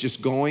oughtness is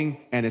just going,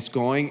 and it's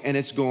going, and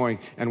it's going.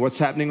 And what's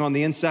happening on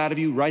the inside of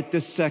you right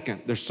this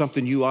second, there's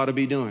something you ought to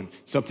be doing,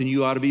 something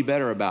you ought to be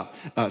better about,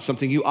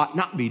 something you ought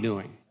not be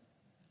doing.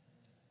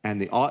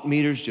 And the ought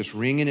meter's just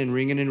ringing and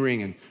ringing and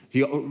ringing.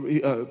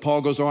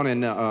 Paul goes on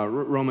in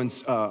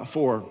Romans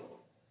 4,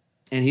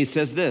 and he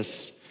says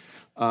this.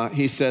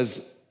 He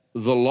says,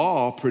 the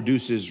law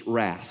produces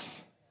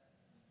wrath.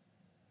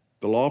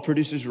 The law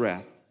produces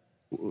wrath.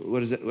 What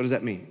does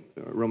that mean?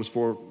 Romans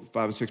 4,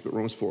 5, and 6, but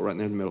Romans 4 right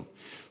there in the middle.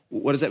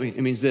 What does that mean?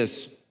 It means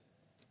this.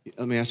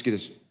 Let me ask you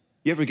this.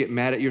 You ever get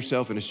mad at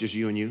yourself and it's just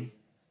you and you?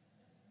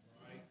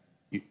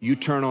 You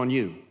turn on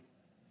you.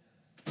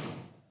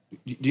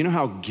 Do you know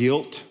how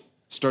guilt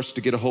starts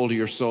to get a hold of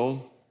your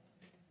soul?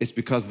 It's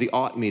because the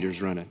ought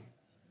meter's running.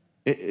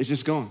 It's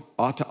just going,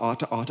 ought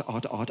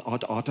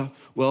to.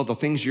 Well, the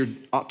things you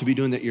ought to be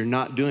doing that you're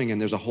not doing,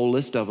 and there's a whole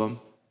list of them,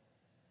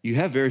 you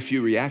have very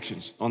few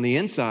reactions. On the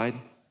inside,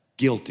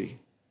 guilty.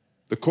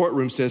 The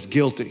courtroom says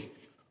guilty.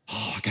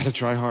 Oh, I gotta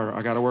try harder,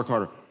 I gotta work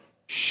harder.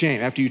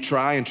 Shame. After you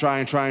try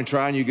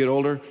and you get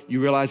older,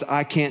 you realize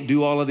I can't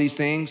do all of these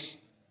things.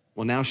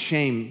 Well, now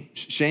shame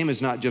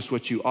is not just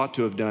what you ought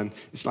to have done.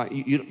 It's like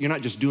you're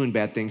not just doing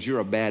bad things, you're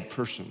a bad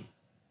person.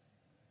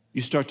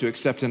 You start to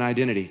accept an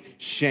identity.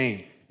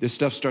 Shame. This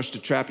stuff starts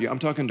to trap you. I'm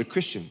talking to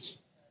Christians.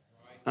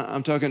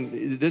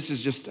 This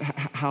is just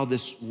how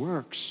this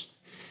works.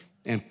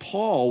 And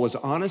Paul was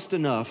honest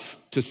enough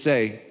to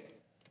say,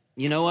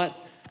 you know what?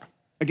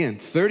 Again,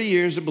 30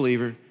 years a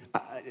believer.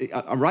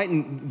 I'm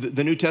writing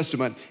the New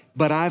Testament,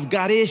 but I've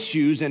got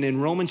issues. And in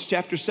Romans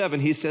chapter 7,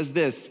 he says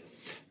this,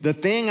 the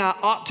thing I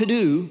ought to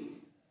do,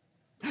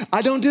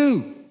 I don't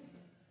do.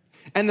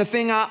 And the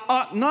thing I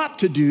ought not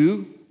to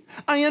do,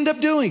 I end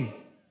up doing.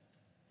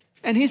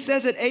 And he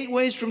says it 8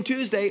 ways from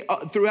Tuesday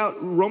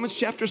throughout Romans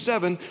chapter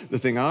 7, the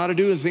thing I ought to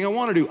do, the thing I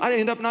want to do, I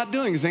end up not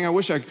doing. The thing I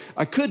wish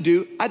I could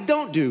do, I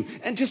don't do.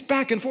 And just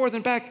back and forth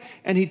and back.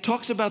 And he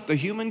talks about the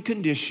human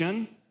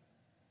condition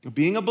of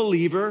being a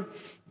believer,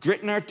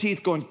 gritting our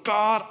teeth, going,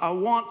 God, I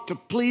want to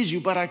please you,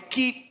 but I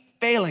keep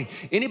failing.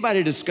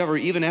 Anybody discover,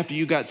 even after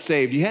you got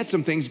saved, you had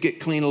some things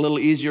get clean a little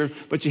easier,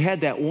 but you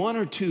had that 1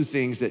 or 2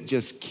 things that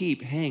just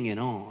keep hanging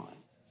on.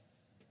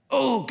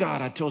 Oh,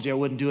 God, I told you I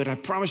wouldn't do it. I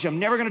promise you I'm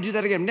never going to do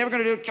that again. I'm never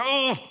going to do it.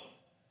 Oh,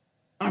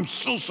 I'm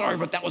so sorry,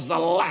 but that was the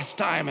last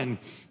time. And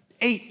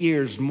 8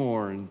 years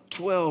more and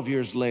 12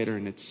 years later,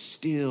 and it's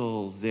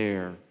still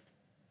there.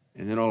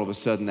 And then all of a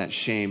sudden, that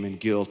shame and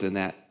guilt and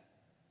that,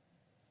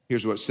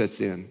 here's what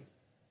sets in,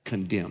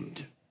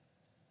 condemned.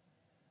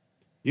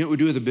 You know what we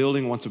do with a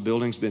building once a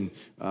building's been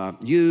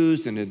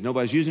used and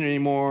nobody's using it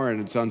anymore and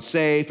it's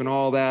unsafe and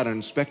all that, an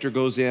inspector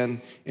goes in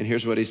and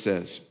here's what he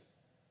says.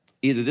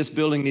 Either this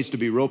building needs to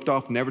be roped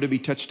off, never to be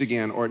touched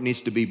again, or it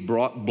needs to be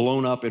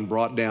blown up and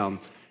brought down.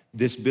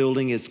 This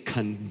building is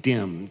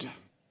condemned.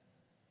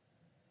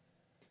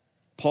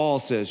 Paul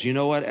says, you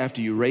know what?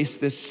 After you race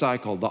this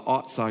cycle, the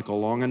ought cycle,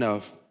 long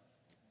enough,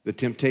 the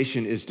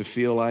temptation is to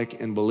feel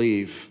like and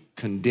believe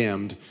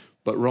condemned.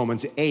 But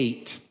Romans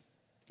 8,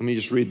 let me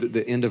just read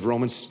the end of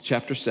Romans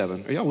chapter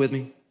 7. Are y'all with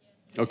me?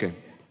 Okay.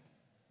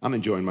 I'm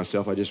enjoying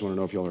myself. I just want to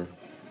know if y'all are.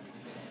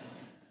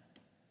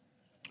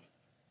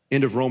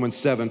 End of Romans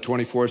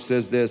 7:24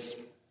 says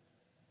this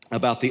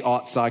about the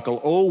ought cycle.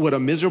 Oh, what a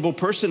miserable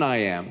person I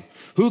am.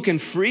 Who can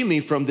free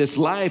me from this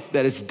life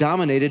that is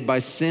dominated by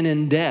sin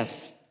and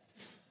death?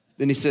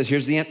 Then he says,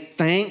 here's the answer.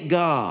 Thank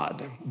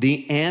God.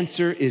 The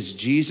answer is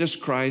Jesus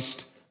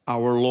Christ,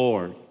 our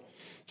Lord.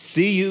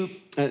 So you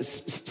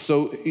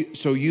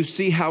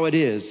see how it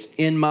is.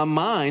 In my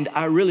mind,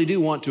 I really do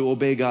want to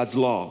obey God's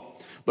law.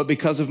 But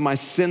because of my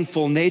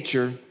sinful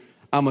nature,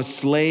 I'm a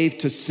slave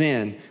to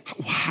sin.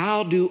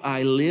 How do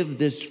I live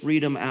this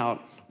freedom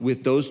out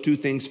with those two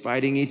things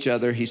fighting each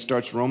other? He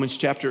starts Romans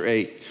chapter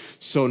 8.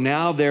 So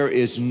now there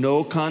is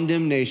no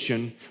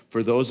condemnation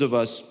for those of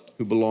us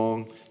who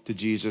belong to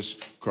Jesus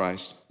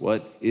Christ.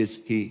 What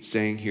is he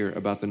saying here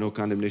about the no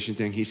condemnation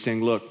thing? He's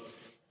saying, look,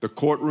 the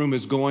courtroom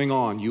is going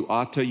on. You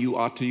ought to.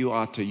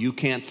 You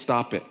can't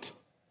stop it.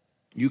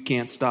 You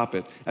can't stop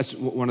it. That's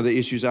one of the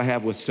issues I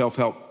have with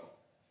self-help.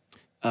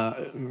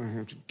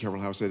 Careful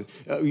how I say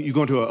that. You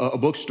go into a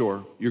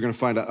bookstore, you're going to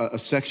find a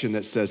section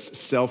that says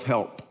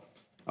self-help.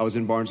 I was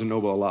in Barnes &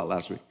 Noble a lot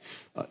last week.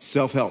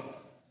 Self-help,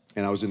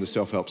 and I was in the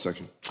self-help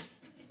section.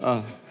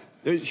 There's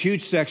a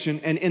huge section,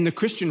 and in the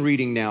Christian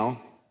reading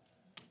now,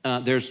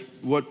 there's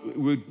what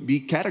would be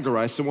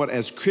categorized somewhat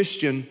as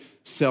Christian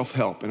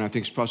self-help, and I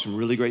think there's probably some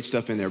really great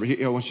stuff in there. But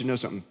here, I want you to know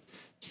something.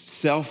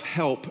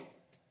 Self-help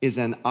is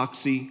an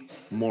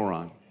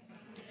oxymoron.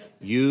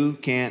 You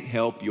can't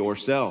help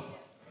yourself.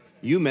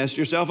 You messed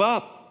yourself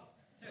up.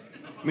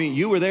 I mean,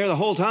 you were there the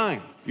whole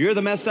time. You're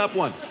the messed up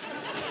one.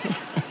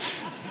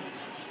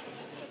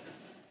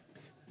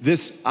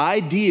 This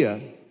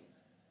idea,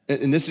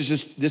 and this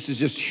is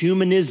just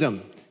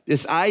humanism,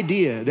 this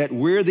idea that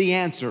we're the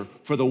answer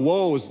for the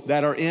woes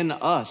that are in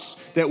us,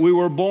 that we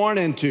were born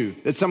into,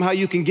 that somehow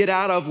you can get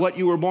out of what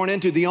you were born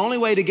into. The only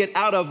way to get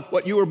out of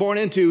what you were born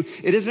into,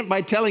 it isn't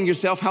by telling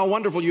yourself how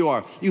wonderful you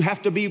are. You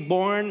have to be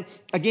born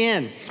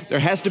again. There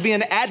has to be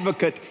an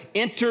advocate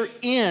enter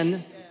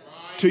in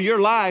to your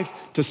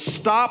life to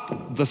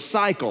stop the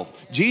cycle.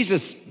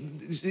 Jesus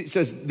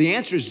says the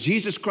answer is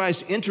Jesus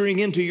Christ entering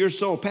into your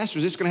soul. Pastor,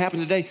 is this going to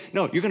happen today?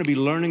 No, you're going to be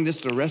learning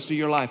this the rest of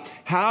your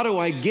life. How do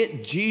I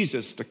get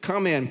Jesus to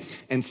come in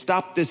and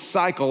stop this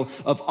cycle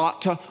of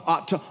ought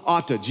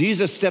to?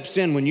 Jesus steps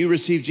in when you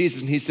receive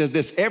Jesus and he says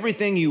this,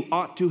 everything you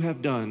ought to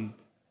have done,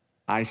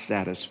 I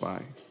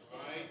satisfy.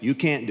 You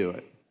can't do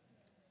it.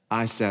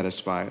 I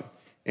satisfy it.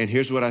 And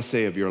here's what I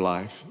say of your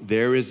life.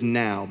 There is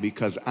now,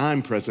 because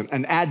I'm present,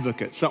 an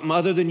advocate, something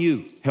other than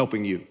you,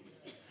 helping you.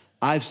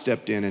 I've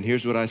stepped in, and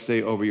here's what I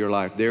say over your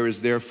life. There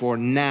is therefore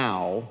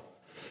now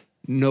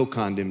no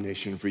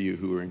condemnation for you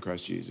who are in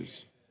Christ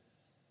Jesus.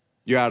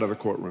 You're out of the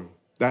courtroom.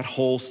 That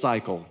whole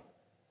cycle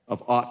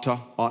of ought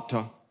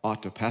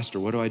to. Pastor,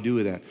 what do I do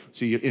with that?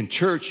 So in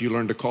church, you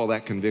learn to call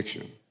that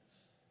conviction.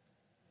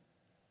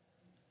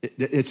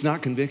 It's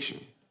not conviction.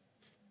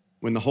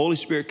 When the Holy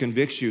Spirit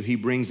convicts you, he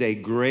brings a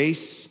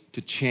grace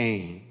to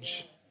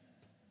change.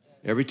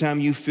 Every time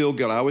you feel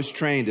guilty, I was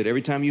trained that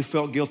every time you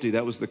felt guilty,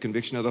 that was the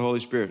conviction of the Holy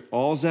Spirit.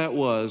 All that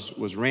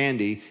was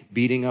Randy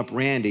beating up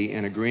Randy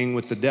and agreeing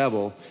with the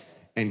devil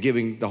and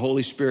giving the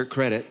Holy Spirit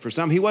credit for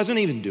something he wasn't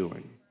even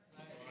doing.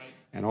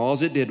 And all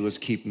it did was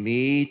keep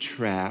me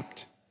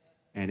trapped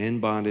and in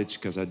bondage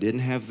because I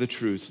didn't have the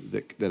truth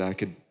that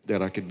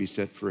I could be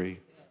set free.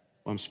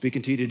 What I'm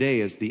speaking to you today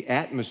is the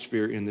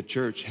atmosphere in the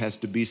church has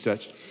to be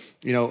such.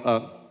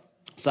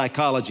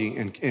 Psychology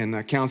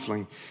and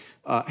counseling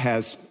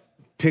has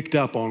picked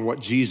up on what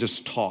Jesus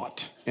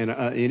taught. And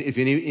if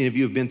any of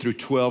you have been through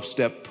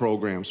 12-step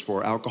programs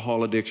for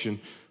alcohol addiction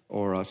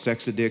or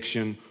sex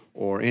addiction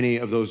or any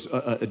of those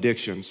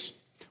addictions,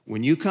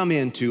 when you come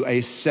into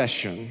a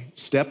session,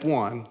 step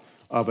one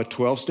of a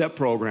 12-step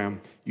program,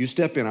 you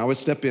step in. I would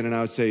step in and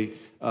I would say,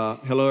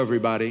 hello,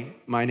 everybody.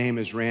 My name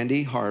is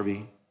Randy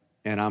Harvey,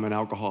 and I'm an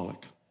alcoholic.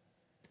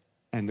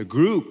 And the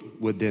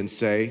group would then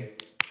say,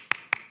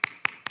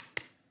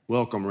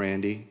 welcome,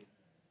 Randy.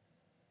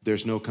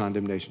 There's no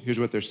condemnation. Here's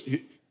what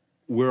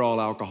we're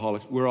all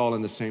alcoholics. We're all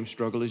in the same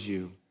struggle as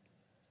you.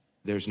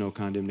 There's no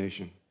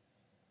condemnation.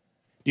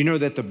 You know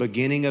that the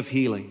beginning of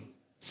healing,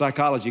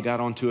 psychology got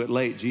onto it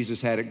late.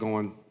 Jesus had it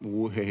going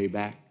way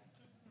back.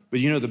 But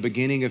you know the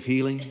beginning of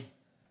healing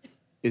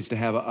is to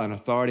have an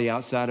authority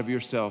outside of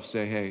yourself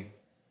say, hey,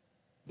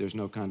 there's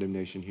no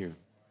condemnation here.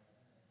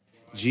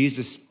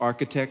 Jesus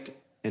architected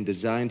and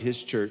designed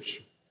his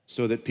church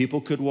so that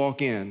people could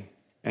walk in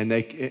and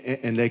they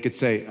could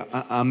say,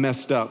 I'm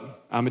messed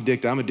up. I'm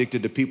addicted. I'm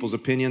addicted to people's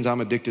opinions.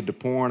 I'm addicted to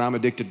porn. I'm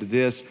addicted to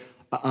this.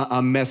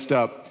 I'm messed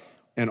up.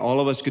 And all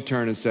of us could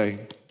turn and say,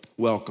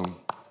 welcome.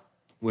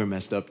 We're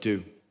messed up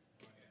too.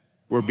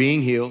 We're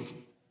being healed.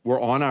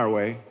 We're on our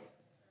way.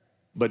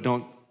 But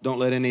don't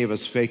let any of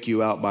us fake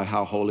you out by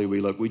how holy we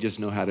look. We just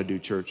know how to do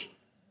church.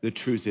 The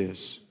truth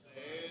is,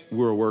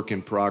 we're a work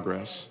in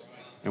progress.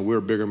 And we're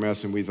a bigger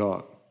mess than we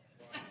thought.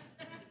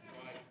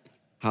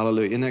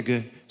 Hallelujah. Isn't that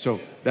good? So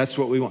that's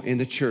what we want in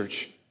the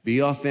church.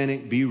 Be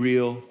authentic, be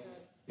real,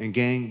 and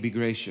gang, be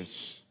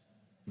gracious.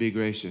 Be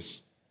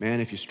gracious.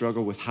 Man, if you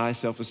struggle with high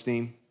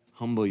self-esteem,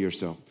 humble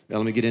yourself. Now,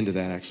 let me get into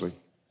that, actually.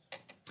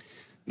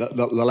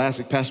 The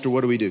last, Pastor,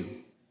 what do we do?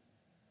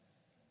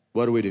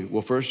 What do we do?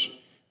 Well, first,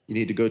 you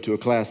need to go to a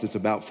class that's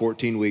about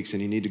 14 weeks,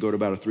 and you need to go to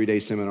about a 3-day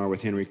seminar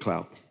with Henry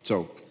Clout.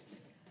 So,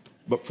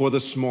 but for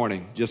this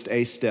morning, just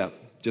a step.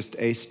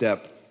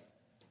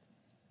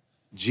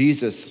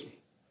 Jesus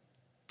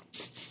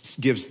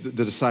gives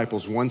the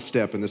disciples one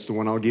step, and that's the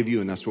one I'll give you,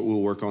 and that's what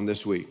we'll work on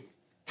this week.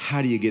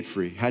 How do you get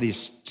free? How do you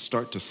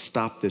start to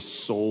stop this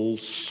soul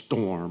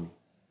storm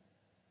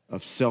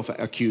of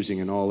self-accusing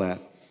and all that?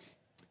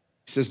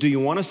 He says, do you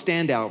want to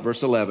stand out,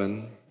 verse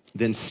 11,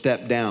 then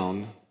step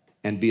down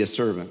and be a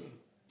servant?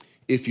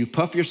 If you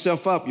puff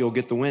yourself up, you'll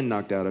get the wind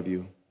knocked out of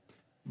you.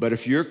 But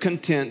if you're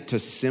content to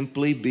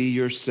simply be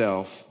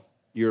yourself,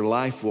 your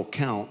life will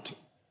count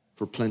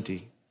for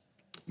plenty.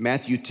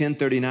 Matthew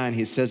 10:39,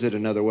 he says it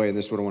another way, and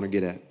this is what I want to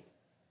get at.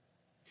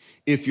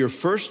 If your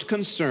first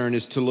concern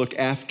is to look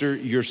after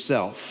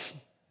yourself,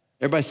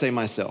 everybody say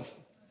myself,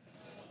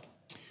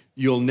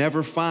 you'll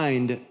never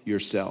find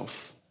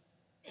yourself.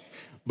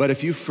 But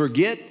if you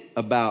forget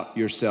about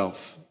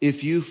yourself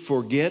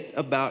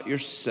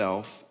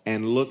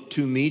and look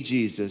to me,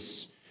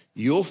 Jesus,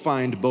 you'll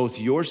find both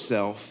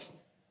yourself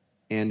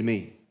and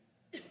me.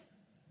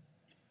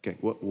 Okay,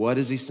 what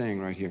is he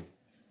saying right here?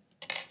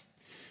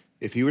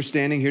 If he were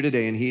standing here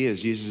today, and he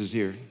is, Jesus is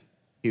here,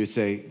 he would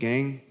say,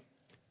 gang,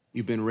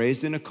 you've been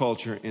raised in a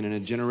culture and in a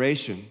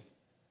generation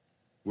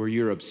where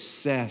you're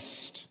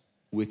obsessed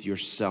with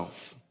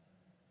yourself.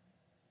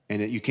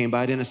 And you came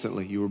by it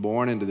innocently. You were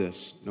born into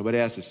this. Nobody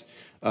asked us.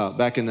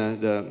 Back in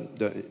the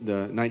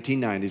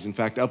 1990s, in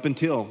fact, up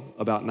until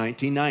about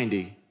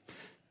 1990,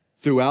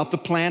 throughout the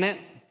planet,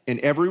 in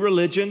every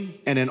religion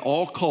and in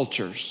all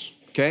cultures,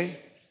 okay?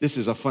 This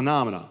is a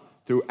phenomenon.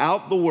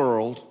 Throughout the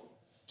world,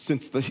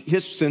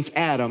 since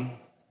Adam,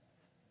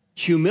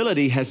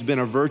 humility has been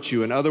a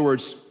virtue. In other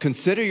words,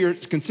 consider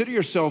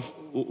yourself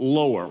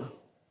lower.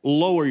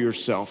 Lower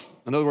yourself.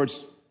 In other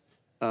words,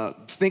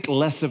 think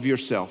less of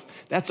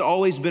yourself. That's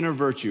always been a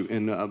virtue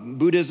in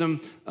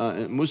Buddhism,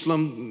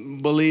 Muslim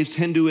beliefs,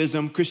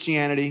 Hinduism,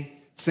 Christianity.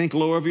 Think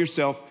lower of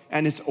yourself.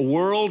 And it's a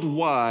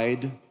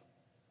worldwide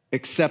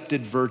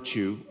accepted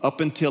virtue up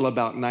until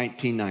about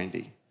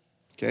 1990.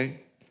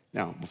 Okay?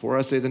 Now, before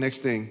I say the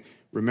next thing,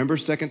 remember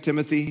 2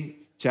 Timothy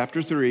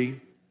chapter 3.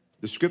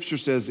 The scripture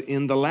says,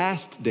 in the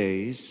last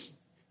days,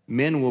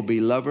 men will be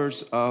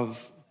lovers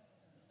of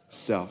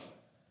self.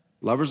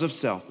 Lovers of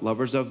self.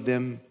 Lovers of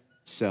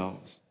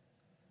themselves.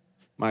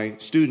 My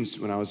students,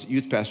 when I was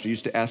youth pastor,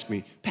 used to ask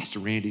me, Pastor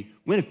Randy,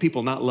 when have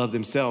people not loved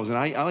themselves? And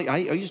I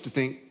used to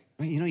think,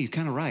 well, you're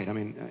kind of right. I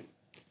mean,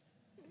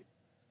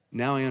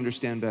 now I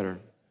understand better.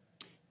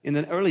 In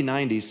the early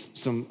 90s,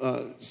 some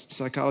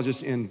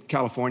psychologists in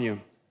California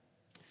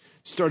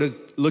started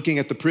looking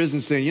at the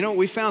prisons saying,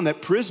 we found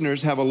that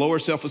prisoners have a lower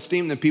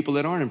self-esteem than people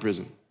that aren't in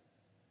prison.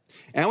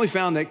 And we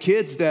found that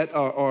kids that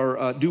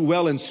do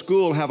well in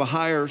school have a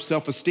higher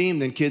self-esteem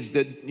than kids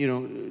that,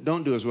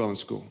 don't do as well in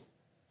school.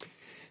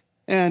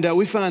 And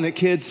we find that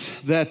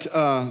kids that,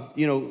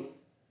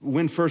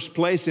 win first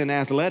place in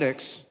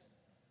athletics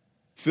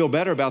feel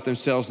better about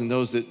themselves than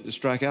those that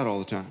strike out all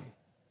the time.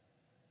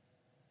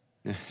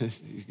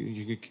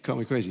 You can call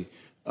me crazy.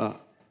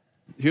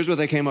 Here's what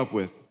they came up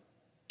with.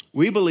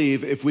 We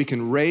believe if we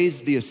can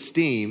raise the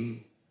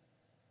esteem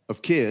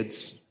of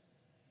kids,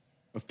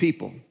 of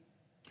people,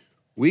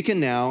 we can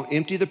now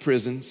empty the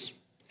prisons,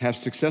 have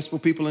successful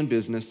people in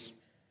business,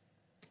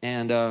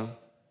 and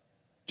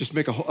just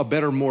make a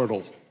better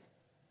mortal.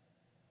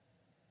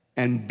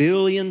 And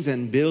billions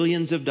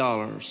of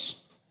dollars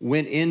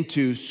went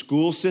into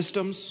school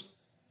systems.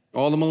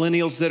 All the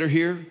millennials that are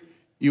here,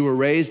 you were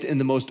raised in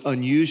the most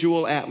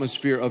unusual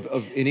atmosphere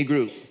of any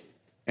group.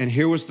 And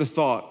here was the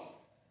thought.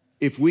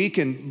 If we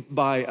can,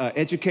 by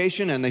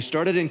education, and they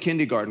started in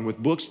kindergarten with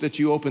books that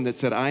you opened that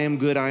said, I am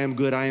good, I am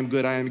good, I am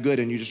good, I am good,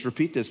 and you just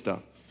repeat this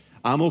stuff.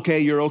 I'm okay,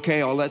 you're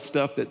okay, all that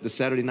stuff that the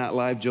Saturday Night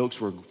Live jokes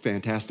were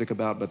fantastic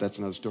about, but that's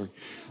another story.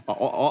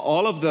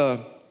 All of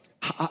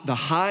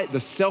the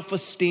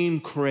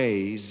self-esteem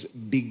craze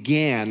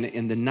began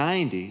in the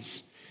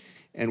 90s.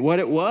 And what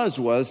it was,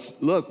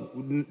 look,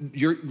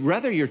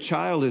 whether your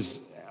child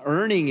is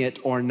earning it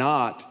or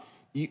not,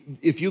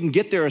 if you can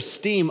get their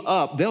esteem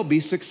up, they'll be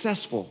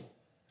successful.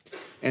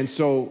 And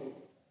so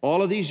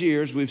all of these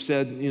years we've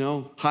said,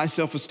 high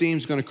self-esteem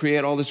is going to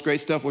create all this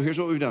great stuff. Well, here's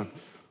what we've done.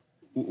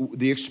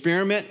 The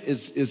experiment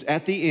is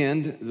at the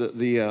end.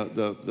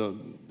 The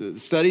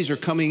studies are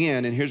coming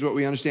in, and here's what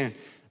we understand.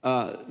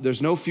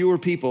 There's no fewer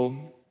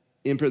people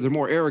in prison. There are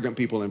more arrogant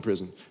people in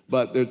prison,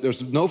 but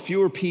there's no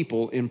fewer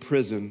people in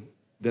prison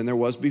than there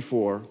was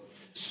before.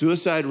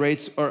 Suicide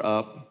rates are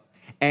up.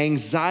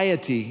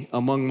 Anxiety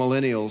among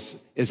millennials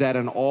is at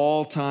an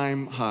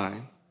all-time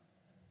high.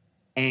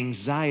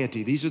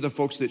 Anxiety. These are the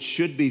folks that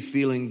should be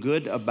feeling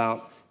good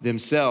about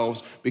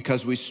themselves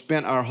because we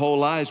spent our whole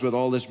lives with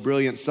all this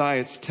brilliant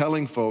science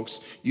telling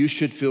folks you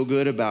should feel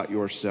good about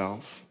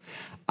yourself.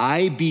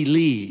 I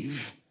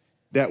believe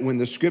that when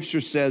the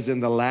scripture says in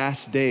the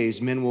last days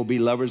men will be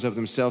lovers of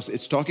themselves,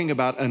 it's talking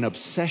about an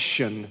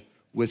obsession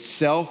with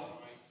self.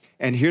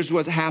 And here's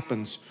what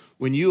happens.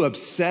 When you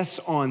obsess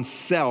on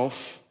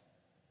self,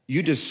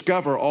 you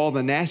discover all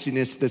the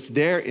nastiness that's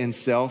there in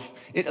self.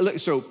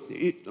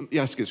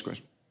 Ask this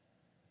question.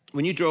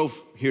 When I drove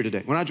here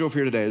today,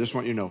 I just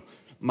want you to know,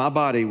 my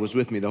body was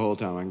with me the whole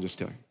time, I can just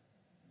tell you.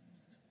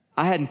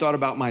 I hadn't thought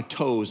about my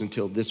toes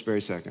until this very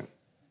second.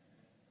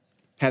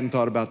 Hadn't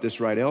thought about this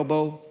right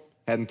elbow.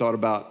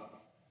 The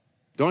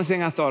only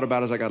thing I thought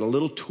about is I got a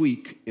little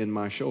tweak in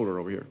my shoulder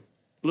over here.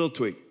 A little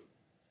tweak.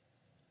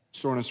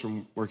 Soreness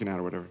from working out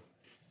or whatever.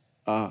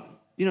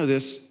 You know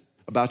this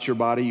about your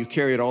body, you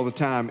carry it all the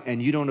time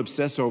and you don't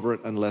obsess over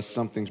it unless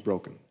something's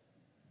broken.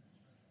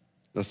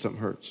 Unless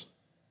something hurts.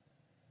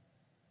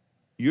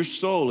 Your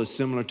soul is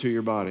similar to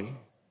your body.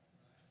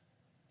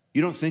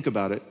 You don't think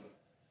about it.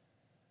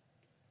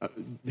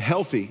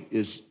 Healthy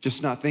is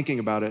just not thinking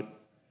about it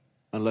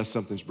unless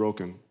something's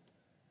broken.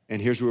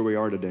 And here's where we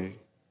are today.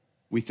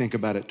 We think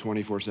about it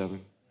 24/7.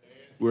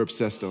 We're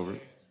obsessed over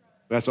it.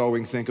 That's all we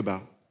can think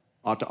about.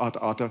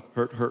 Oughta,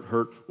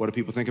 hurt. What do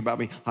people think about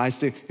me?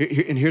 So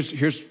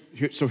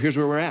here's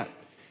where we're at.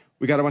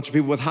 We got a bunch of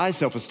people with high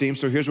self-esteem,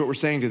 so here's what we're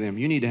saying to them.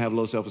 You need to have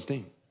low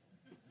self-esteem.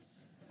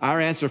 Our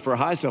answer for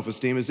high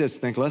self-esteem is this: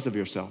 think less of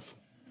yourself.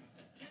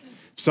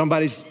 If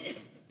somebody's,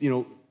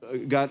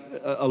 got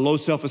a low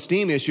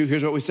self-esteem issue,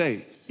 here's what we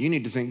say. You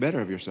need to think better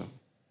of yourself.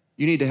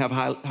 You need to have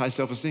high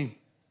self-esteem.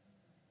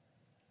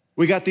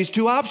 We got these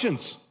two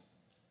options.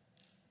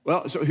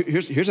 Well, so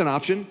here's an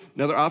option.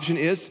 Another option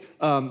is,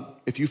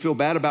 if you feel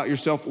bad about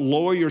yourself,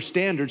 lower your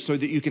standards so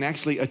that you can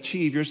actually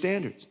achieve your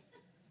standards.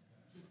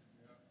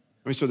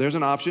 So there's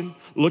an option.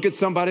 Look at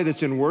somebody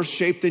that's in worse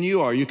shape than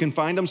you are. You can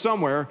find them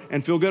somewhere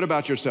and feel good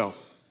about yourself.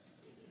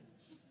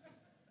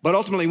 But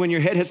ultimately, when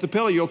your head hits the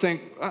pillow, you'll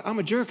think, I'm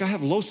a jerk. I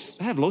have low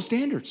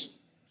standards.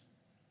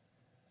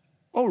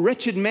 Oh,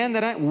 wretched man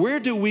where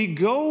do we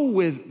go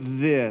with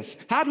this?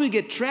 How do we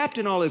get trapped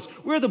in all this?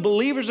 We're the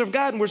believers of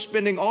God, and we're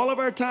spending all of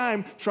our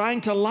time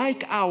trying to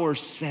like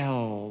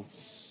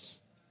ourselves.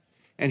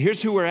 And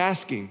here's who we're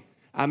asking.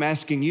 I'm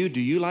asking you, do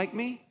you like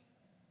me?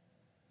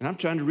 And I'm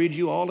trying to read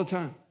you all the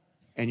time.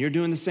 And you're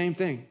doing the same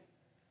thing.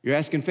 You're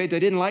asking Faith, they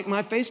didn't like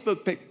my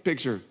Facebook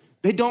picture.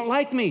 They don't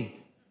like me.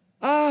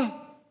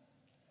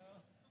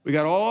 We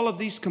got all of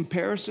these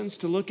comparisons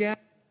to look at.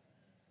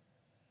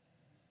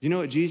 Do you know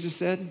what Jesus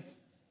said?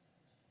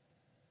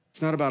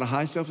 It's not about a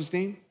high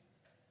self-esteem,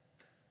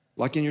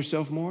 liking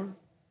yourself more,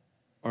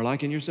 or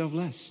liking yourself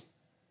less.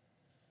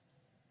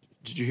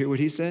 Did you hear what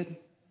he said?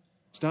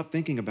 Stop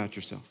thinking about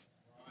yourself.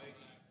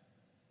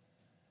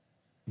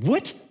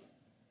 What?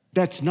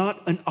 That's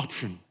not an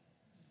option.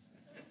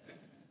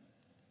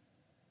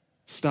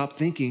 Stop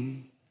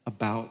thinking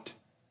about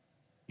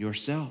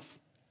yourself.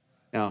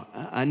 Now,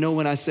 I know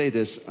when I say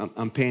this,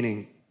 I'm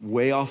painting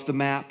way off the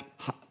map,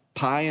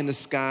 pie in the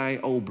sky,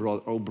 oh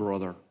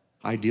brother,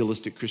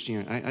 idealistic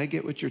Christianity. I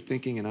get what you're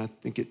thinking, and I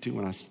think it too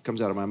when it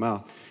comes out of my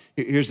mouth.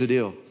 Here's the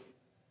deal.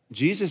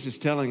 Jesus is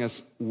telling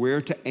us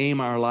where to aim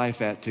our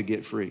life at to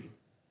get free.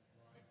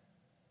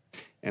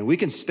 And we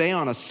can stay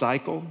on a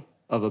cycle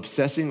of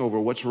obsessing over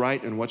what's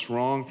right and what's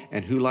wrong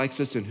and who likes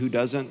us and who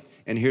doesn't.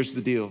 And here's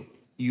the deal.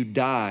 You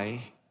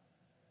die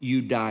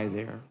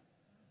there.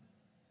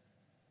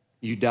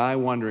 You die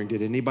wondering,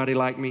 did anybody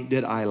like me?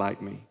 Did I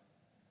like me?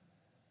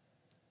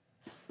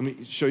 Let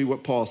me show you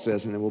what Paul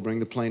says, and then we'll bring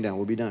the plane down.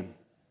 We'll be done.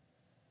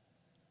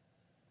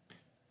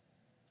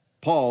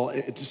 Paul,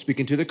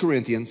 speaking to the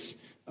Corinthians,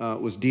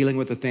 was dealing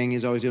with the thing.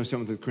 He's always doing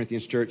something with the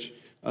Corinthians church.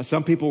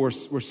 Some people were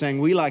saying,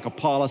 we like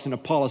Apollos, and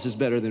Apollos is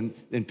better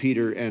than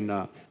Peter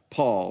and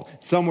Paul.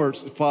 Some were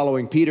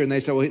following Peter, and they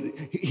said, well,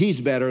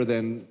 he's better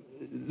than...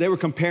 They were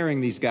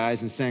comparing these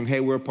guys and saying, hey,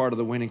 we're part of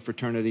the winning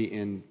fraternity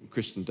in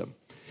Christendom.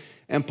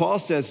 And Paul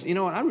says, you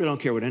know what, I really don't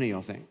care what any of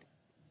y'all think.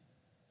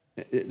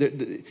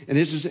 And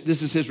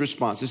this is his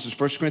response. This is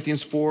 1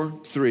 Corinthians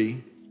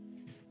 4:3.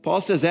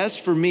 Paul says, as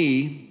for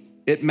me,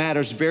 it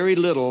matters very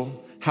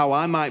little how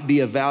I might be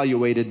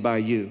evaluated by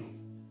you.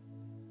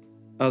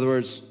 In other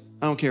words,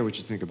 I don't care what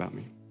you think about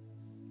me.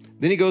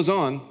 Then he goes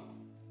on,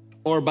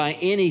 or by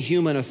any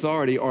human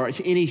authority or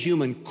any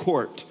human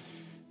court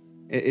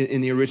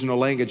in the original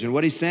language. And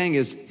what he's saying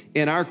is,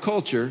 in our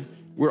culture,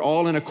 we're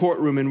all in a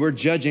courtroom and we're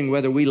judging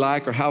whether we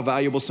like or how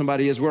valuable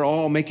somebody is. We're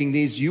all making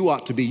these you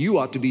ought to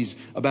be's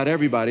about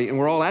everybody. And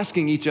we're all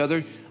asking each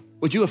other,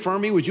 would you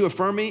affirm me? Would you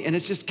affirm me? And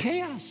it's just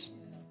chaos.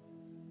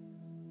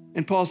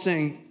 And Paul's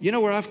saying, you know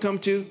where I've come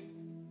to?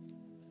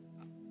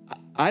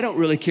 I don't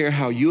really care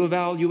how you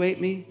evaluate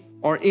me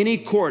or any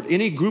court,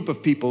 any group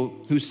of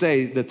people who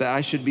say that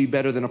I should be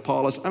better than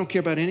Apollos. I don't care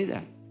about any of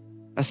that.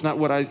 That's not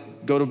what I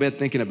go to bed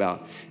thinking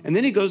about. And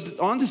then he goes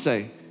on to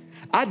say,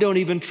 I don't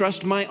even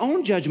trust my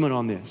own judgment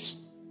on this.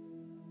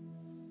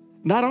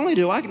 Not only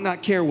do I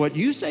not care what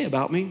you say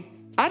about me,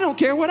 I don't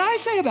care what I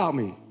say about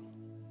me.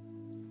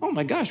 Oh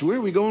my gosh, where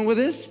are we going with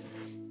this?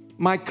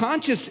 My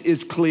conscience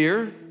is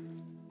clear,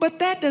 but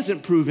that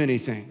doesn't prove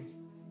anything.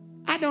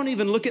 I don't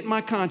even look at my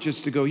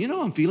conscience to go, you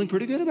know, I'm feeling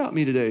pretty good about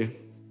me today.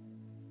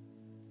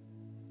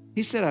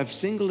 He said, I've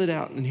singled it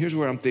out, and here's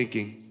where I'm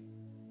thinking.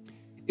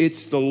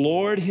 It's the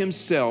Lord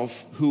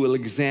himself who will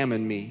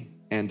examine me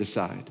and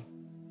decide.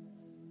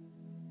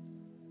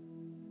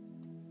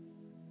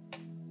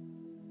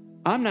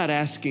 I'm not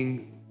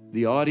asking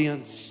the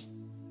audience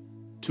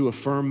to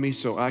affirm me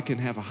so I can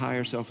have a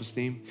higher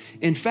self-esteem.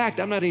 In fact,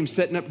 I'm not even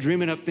setting up,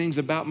 dreaming up things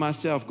about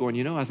myself going,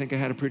 you know, I think I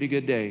had a pretty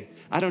good day.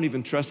 I don't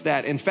even trust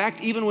that. In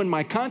fact, even when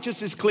my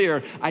conscience is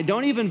clear, I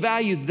don't even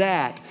value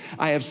that.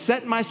 I have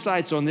set my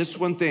sights on this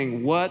one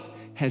thing. What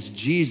has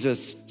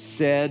Jesus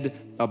said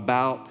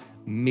about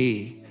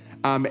me?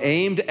 I'm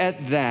aimed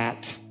at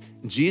that.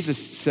 Jesus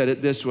said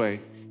it this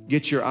way,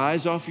 get your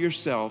eyes off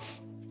yourself.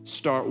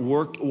 Start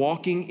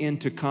walking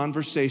into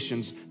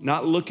conversations,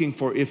 not looking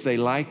for if they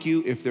like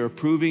you, if they're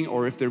approving,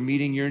 or if they're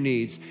meeting your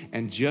needs,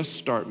 and just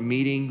start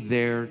meeting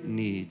their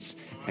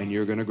needs, and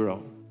you're gonna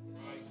grow.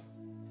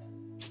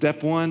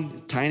 Step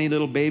one, tiny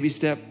little baby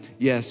step,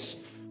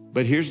 yes,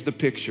 but here's the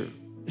picture.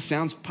 It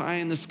sounds pie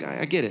in the sky.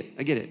 I get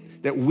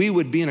it. That we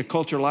would be in a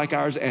culture like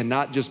ours and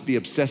not just be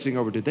obsessing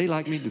over, did they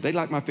like me? Did they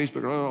like my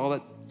Facebook? All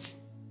that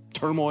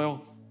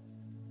turmoil.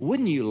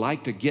 Wouldn't you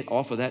like to get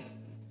off of that?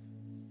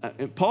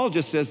 And Paul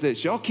just says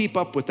this, y'all keep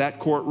up with that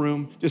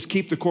courtroom. Just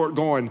keep the court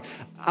going.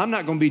 I'm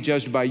not going to be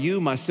judged by you,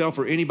 myself,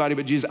 or anybody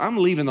but Jesus. I'm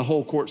leaving the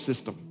whole court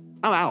system.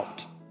 I'm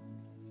out.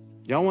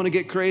 Y'all want to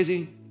get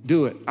crazy?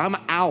 Do it. I'm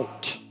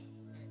out.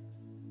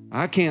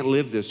 I can't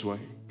live this way,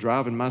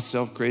 driving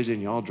myself crazy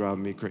and y'all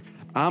driving me crazy.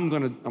 I'm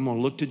going to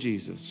look to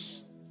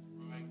Jesus.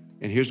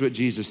 And here's what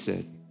Jesus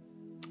said.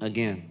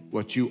 Again,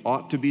 what you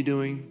ought to be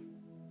doing,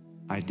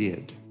 I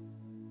did.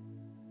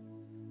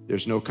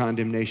 There's no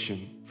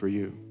condemnation for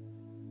you.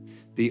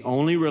 The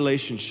only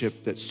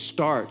relationship that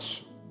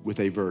starts with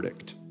a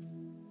verdict,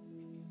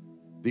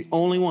 the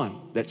only one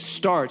that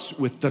starts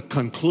with the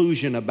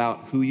conclusion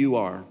about who you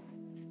are,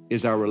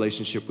 is our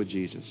relationship with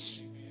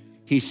Jesus.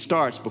 He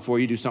starts before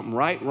you do something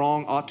right,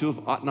 wrong, ought to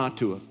have, ought not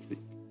to have.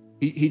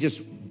 He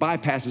just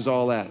bypasses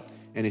all that.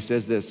 And he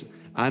says this,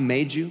 I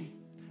made you.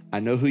 I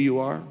know who you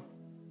are.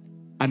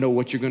 I know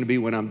what you're going to be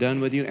when I'm done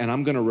with you. And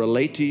I'm going to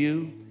relate to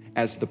you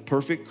as the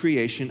perfect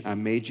creation I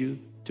made you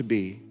to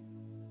be.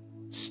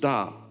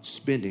 Stop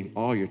spending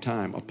all your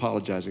time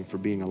apologizing for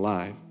being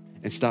alive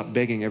and stop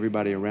begging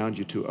everybody around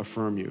you to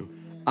affirm you.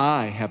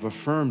 I have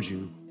affirmed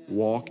you.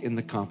 Walk in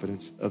the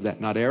confidence of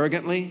that. Not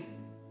arrogantly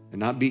and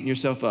not beating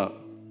yourself up.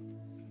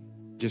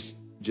 Just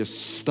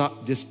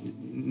stop. Just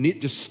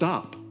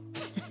stop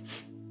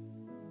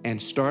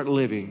and start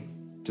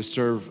living to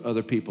serve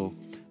other people.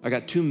 I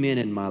got two men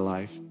in my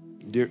life,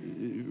 dear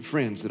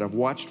friends that I've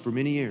watched for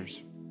many years.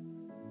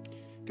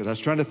 Because I was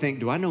trying to think,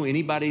 do I know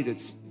anybody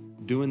that's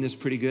doing this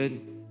pretty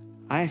good?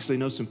 I actually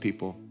know some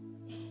people.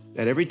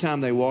 that every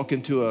time they walk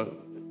into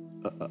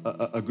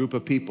a group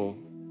of people,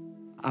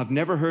 I've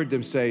never heard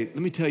them say, let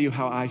me tell you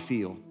how I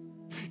feel.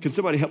 Can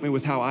somebody help me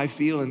with how I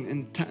feel?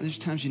 And there's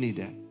times you need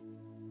that.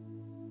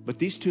 But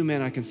these two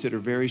men I consider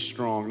very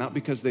strong, not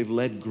because they've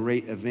led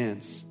great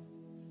events,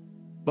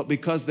 but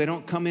because they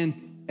don't come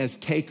in as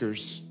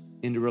takers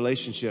into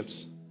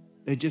relationships.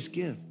 They just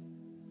give.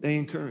 They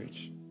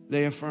encourage.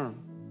 They affirm.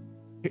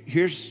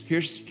 Here's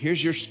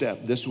your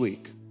step this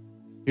week.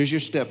 Here's your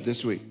step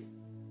this week.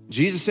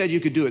 Jesus said you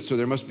could do it, so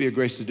there must be a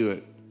grace to do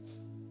it.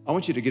 I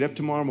want you to get up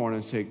tomorrow morning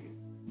and say,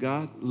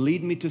 God,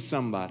 lead me to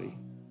somebody.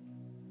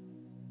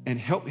 And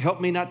help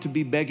me not to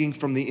be begging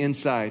from the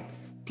inside.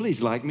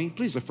 Please like me.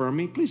 Please affirm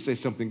me. Please say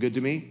something good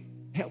to me.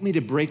 Help me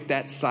to break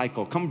that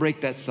cycle. Come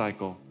break that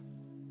cycle.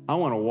 I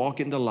want to walk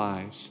into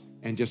lives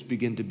and just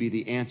begin to be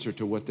the answer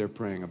to what they're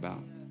praying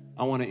about.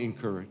 I want to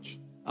encourage.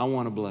 I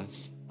want to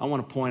bless. I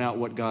want to point out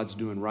what God's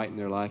doing right in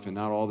their life and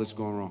not all that's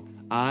going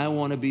wrong. I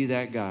want to be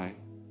that guy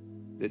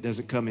that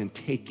doesn't come in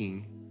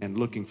taking and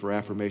looking for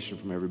affirmation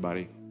from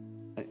everybody.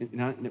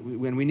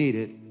 When we need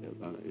it,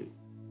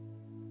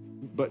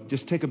 but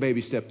just take a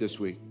baby step this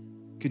week.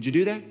 Could you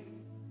do that?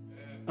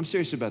 I'm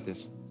serious about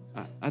this.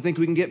 I think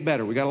we can get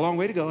better. We got a long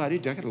way to go. I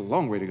got a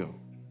long way to go.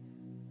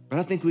 But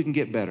I think we can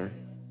get better,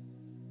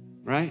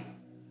 right?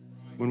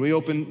 When we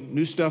open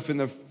new stuff in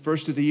the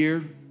first of the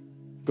year,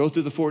 go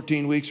through the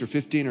 14 weeks or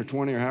 15 or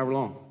 20 or however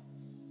long.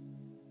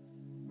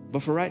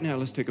 But for right now,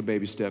 let's take a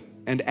baby step.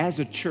 And as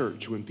a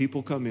church, when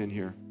people come in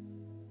here,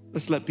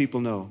 let's let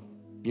people know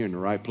you're in the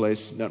right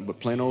place, nothing but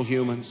plain old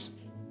humans,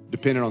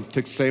 depending on, it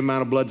took the same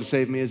amount of blood to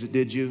save me as it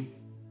did you,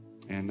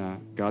 and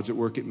God's at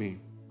work at me.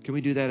 Can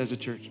we do that as a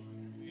church?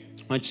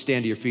 Why don't you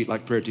stand to your feet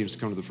like prayer teams to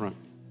come to the front?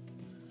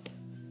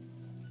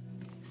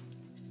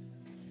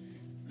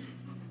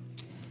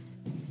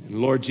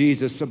 And Lord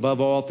Jesus,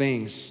 above all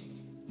things,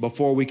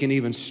 before we can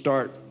even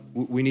start,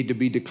 we need to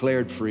be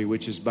declared free,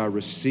 which is by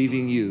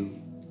receiving you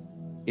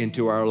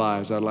into our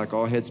lives. I'd like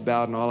all heads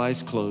bowed and all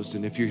eyes closed.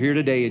 And if you're here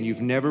today and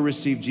you've never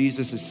received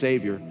Jesus as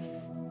Savior,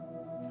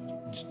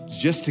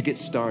 just to get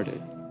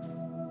started,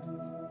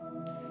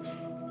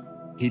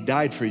 He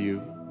died for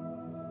you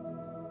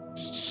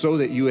so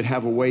that you would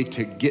have a way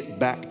to get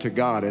back to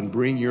God and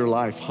bring your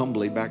life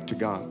humbly back to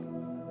God.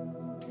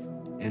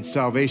 And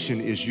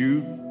salvation is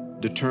you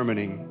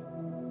determining,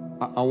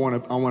 I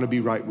want to be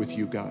right with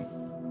you, God.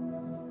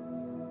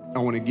 I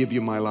want to give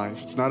you my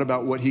life. It's not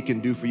about what He can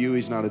do for you.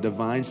 He's not a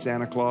divine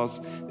Santa Claus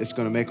that's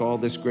going to make all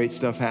this great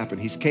stuff happen.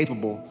 He's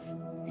capable.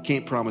 He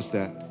can't promise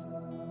that.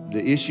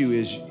 The issue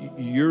is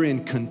you're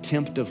in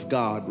contempt of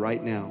God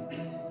right now.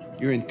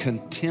 You're in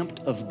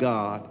contempt of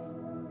God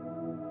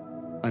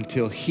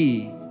until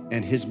He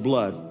and His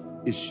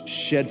blood is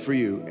shed for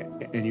you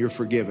and you're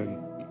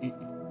forgiven.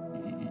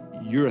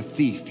 You're a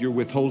thief. You're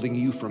withholding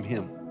you from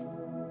Him.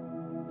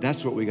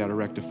 That's what we got to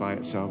rectify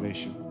at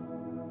salvation.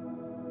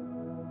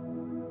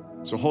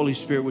 So Holy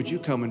Spirit, would you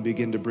come and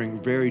begin to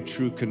bring very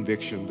true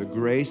conviction, the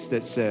grace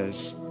that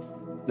says,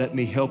 let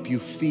me help you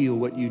feel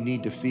what you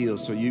need to feel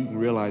so you can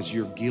realize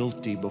you're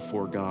guilty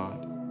before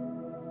God.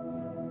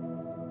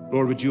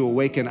 Lord, would you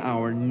awaken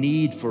our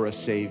need for a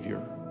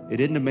Savior? It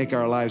isn't to make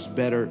our lives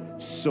better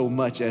so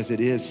much as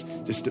it is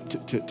just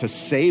to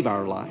save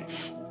our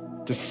life,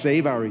 to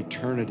save our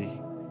eternity.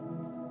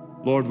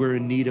 Lord, we're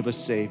in need of a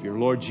Savior.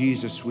 Lord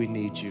Jesus, we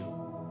need you.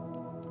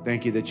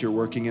 Thank you that you're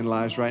working in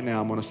lives right now.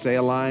 I'm going to say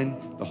a line.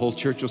 The whole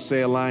church will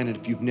say a line. And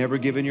if you've never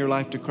given your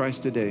life to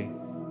Christ today,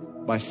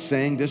 by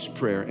saying this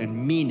prayer and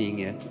meaning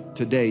it,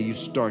 today you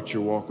start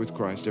your walk with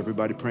Christ.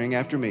 Everybody praying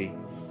after me.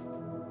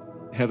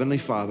 Heavenly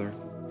Father,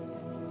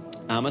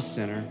 I'm a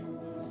sinner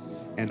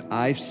and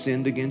I've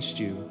sinned against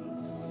you.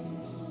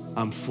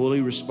 I'm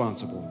fully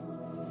responsible.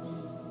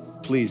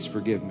 Please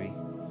forgive me.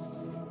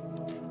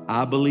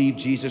 I believe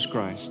Jesus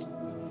Christ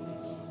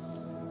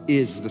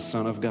is the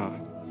Son of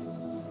God.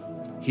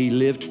 He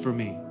lived for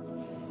me.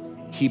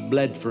 He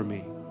bled for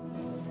me.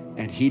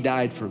 And He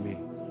died for me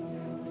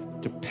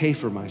to pay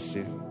for my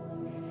sin,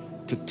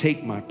 to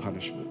take my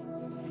punishment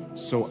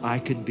so I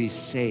could be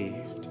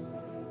saved.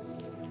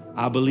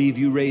 I believe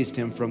you raised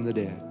Him from the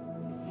dead.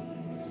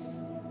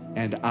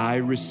 And I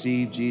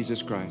receive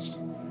Jesus Christ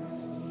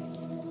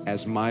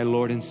as my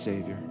Lord and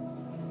Savior.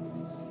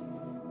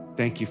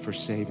 Thank you for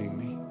saving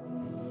me.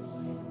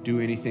 Do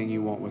anything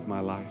you want with my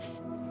life.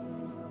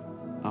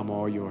 I'm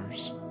all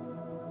yours.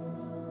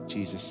 In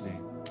Jesus'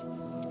 name.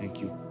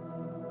 Thank you.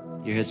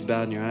 Your heads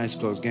bowed and your eyes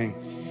closed. Gang,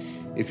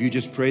 if you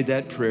just prayed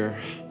that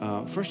prayer,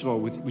 first of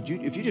all, if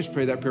you just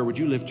prayed that prayer, would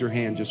you lift your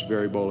hand just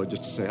very boldly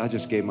just to say, I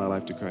just gave my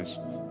life to Christ?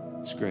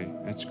 That's great.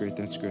 That's great.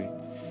 That's great.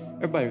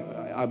 Everybody,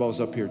 eyeballs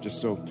up here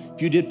just so.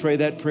 If you did pray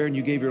that prayer and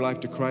you gave your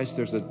life to Christ,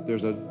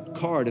 there's a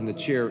card in the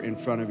chair in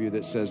front of you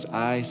that says,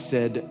 I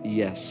said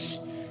yes.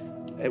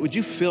 Would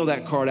you fill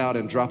that card out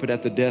and drop it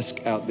at the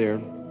desk out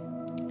there?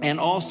 And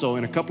also,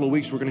 in a couple of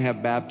weeks, we're going to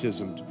have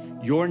baptisms.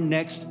 Your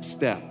next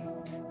step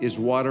is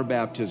water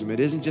baptism. It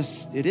isn't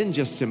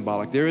just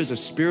symbolic. There is a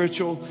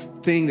spiritual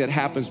thing that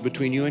happens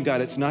between you and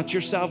God. It's not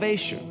your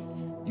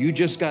salvation. You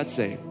just got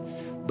saved.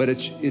 but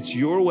it's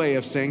your way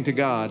of saying to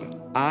God,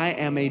 I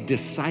am a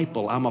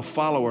disciple, I'm a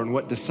follower, and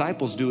what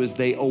disciples do is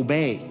they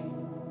obey.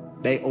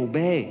 They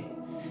obey.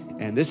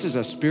 And this is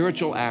a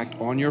spiritual act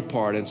on your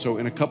part. And so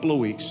in a couple of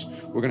weeks,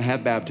 we're going to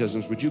have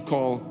baptisms. Would you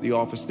call the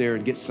office there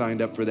and get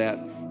signed up for that?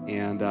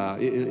 And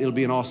it'll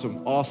be an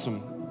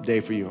awesome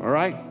day for you, all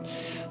right?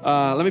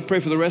 Let me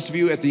pray for the rest of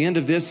you. At the end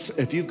of this,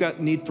 if you've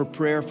got need for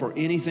prayer for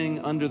anything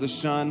under the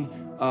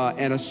sun,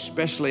 and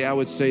especially I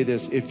would say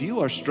this, if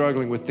you are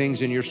struggling with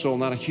things in your soul,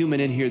 not a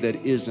human in here that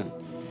isn't,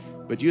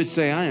 but you'd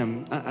say,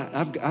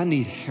 I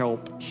need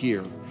help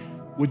here.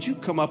 Would you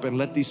come up and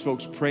let these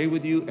folks pray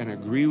with you and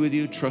agree with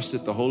you, trust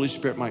that the Holy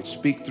Spirit might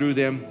speak through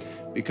them,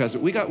 because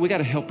we got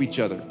to help each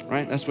other,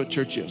 right? That's what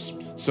church is.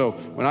 So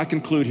when I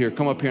conclude here,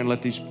 come up here and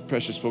let these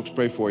precious folks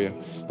pray for you.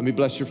 Let me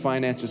bless your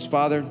finances.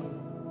 Father,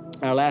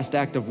 our last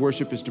act of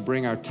worship is to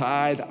bring our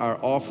tithe, our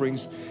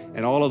offerings,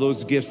 and all of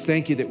those gifts.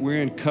 Thank you that we're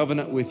in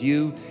covenant with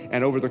you.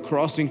 And over the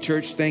Crossing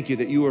Church, thank you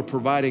that you are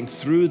providing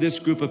through this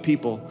group of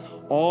people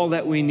all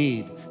that we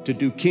need to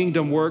do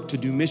kingdom work, to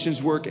do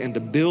missions work, and to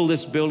build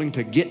this building,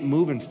 to get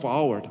moving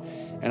forward.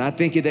 And I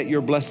thank you that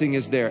your blessing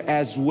is there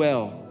as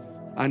well.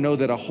 I know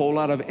that a whole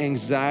lot of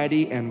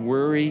anxiety and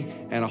worry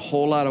and a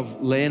whole lot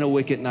of laying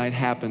awake at night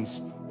happens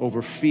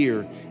over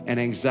fear and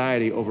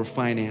anxiety over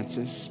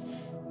finances.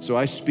 So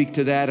I speak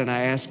to that and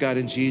I ask God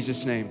in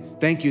Jesus' name,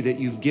 thank you that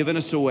you've given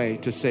us a way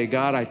to say,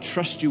 God, I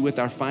trust you with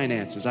our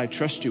finances. I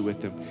trust you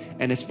with them.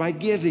 And it's by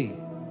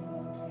giving.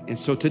 And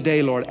so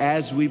today, Lord,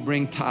 as we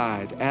bring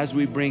tithe, as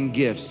we bring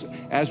gifts,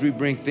 as we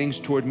bring things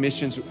toward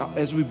missions,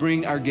 as we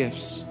bring our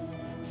gifts,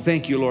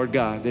 thank you, Lord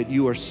God, that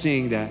you are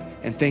seeing that.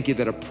 And thank you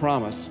that a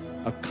promise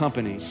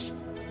accompanies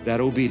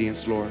that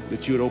obedience, Lord,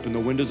 that you would open the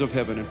windows of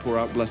heaven and pour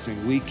out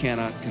blessing we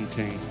cannot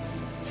contain.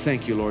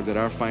 Thank you, Lord, that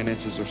our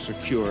finances are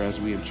secure as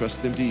we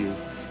entrust them to you.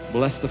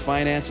 Bless the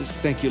finances.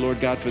 Thank you, Lord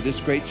God, for this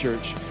great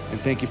church. And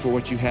thank you for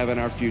what you have in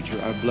our future.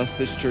 I bless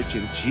this church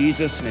in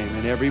Jesus' name.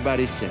 And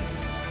everybody said,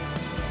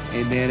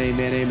 amen,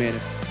 amen, amen.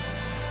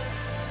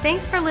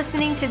 Thanks for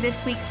listening to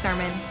this week's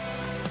sermon.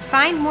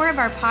 Find more of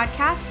our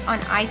podcasts on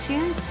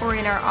iTunes or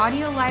in our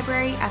audio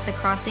library at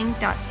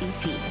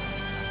thecrossing.cc.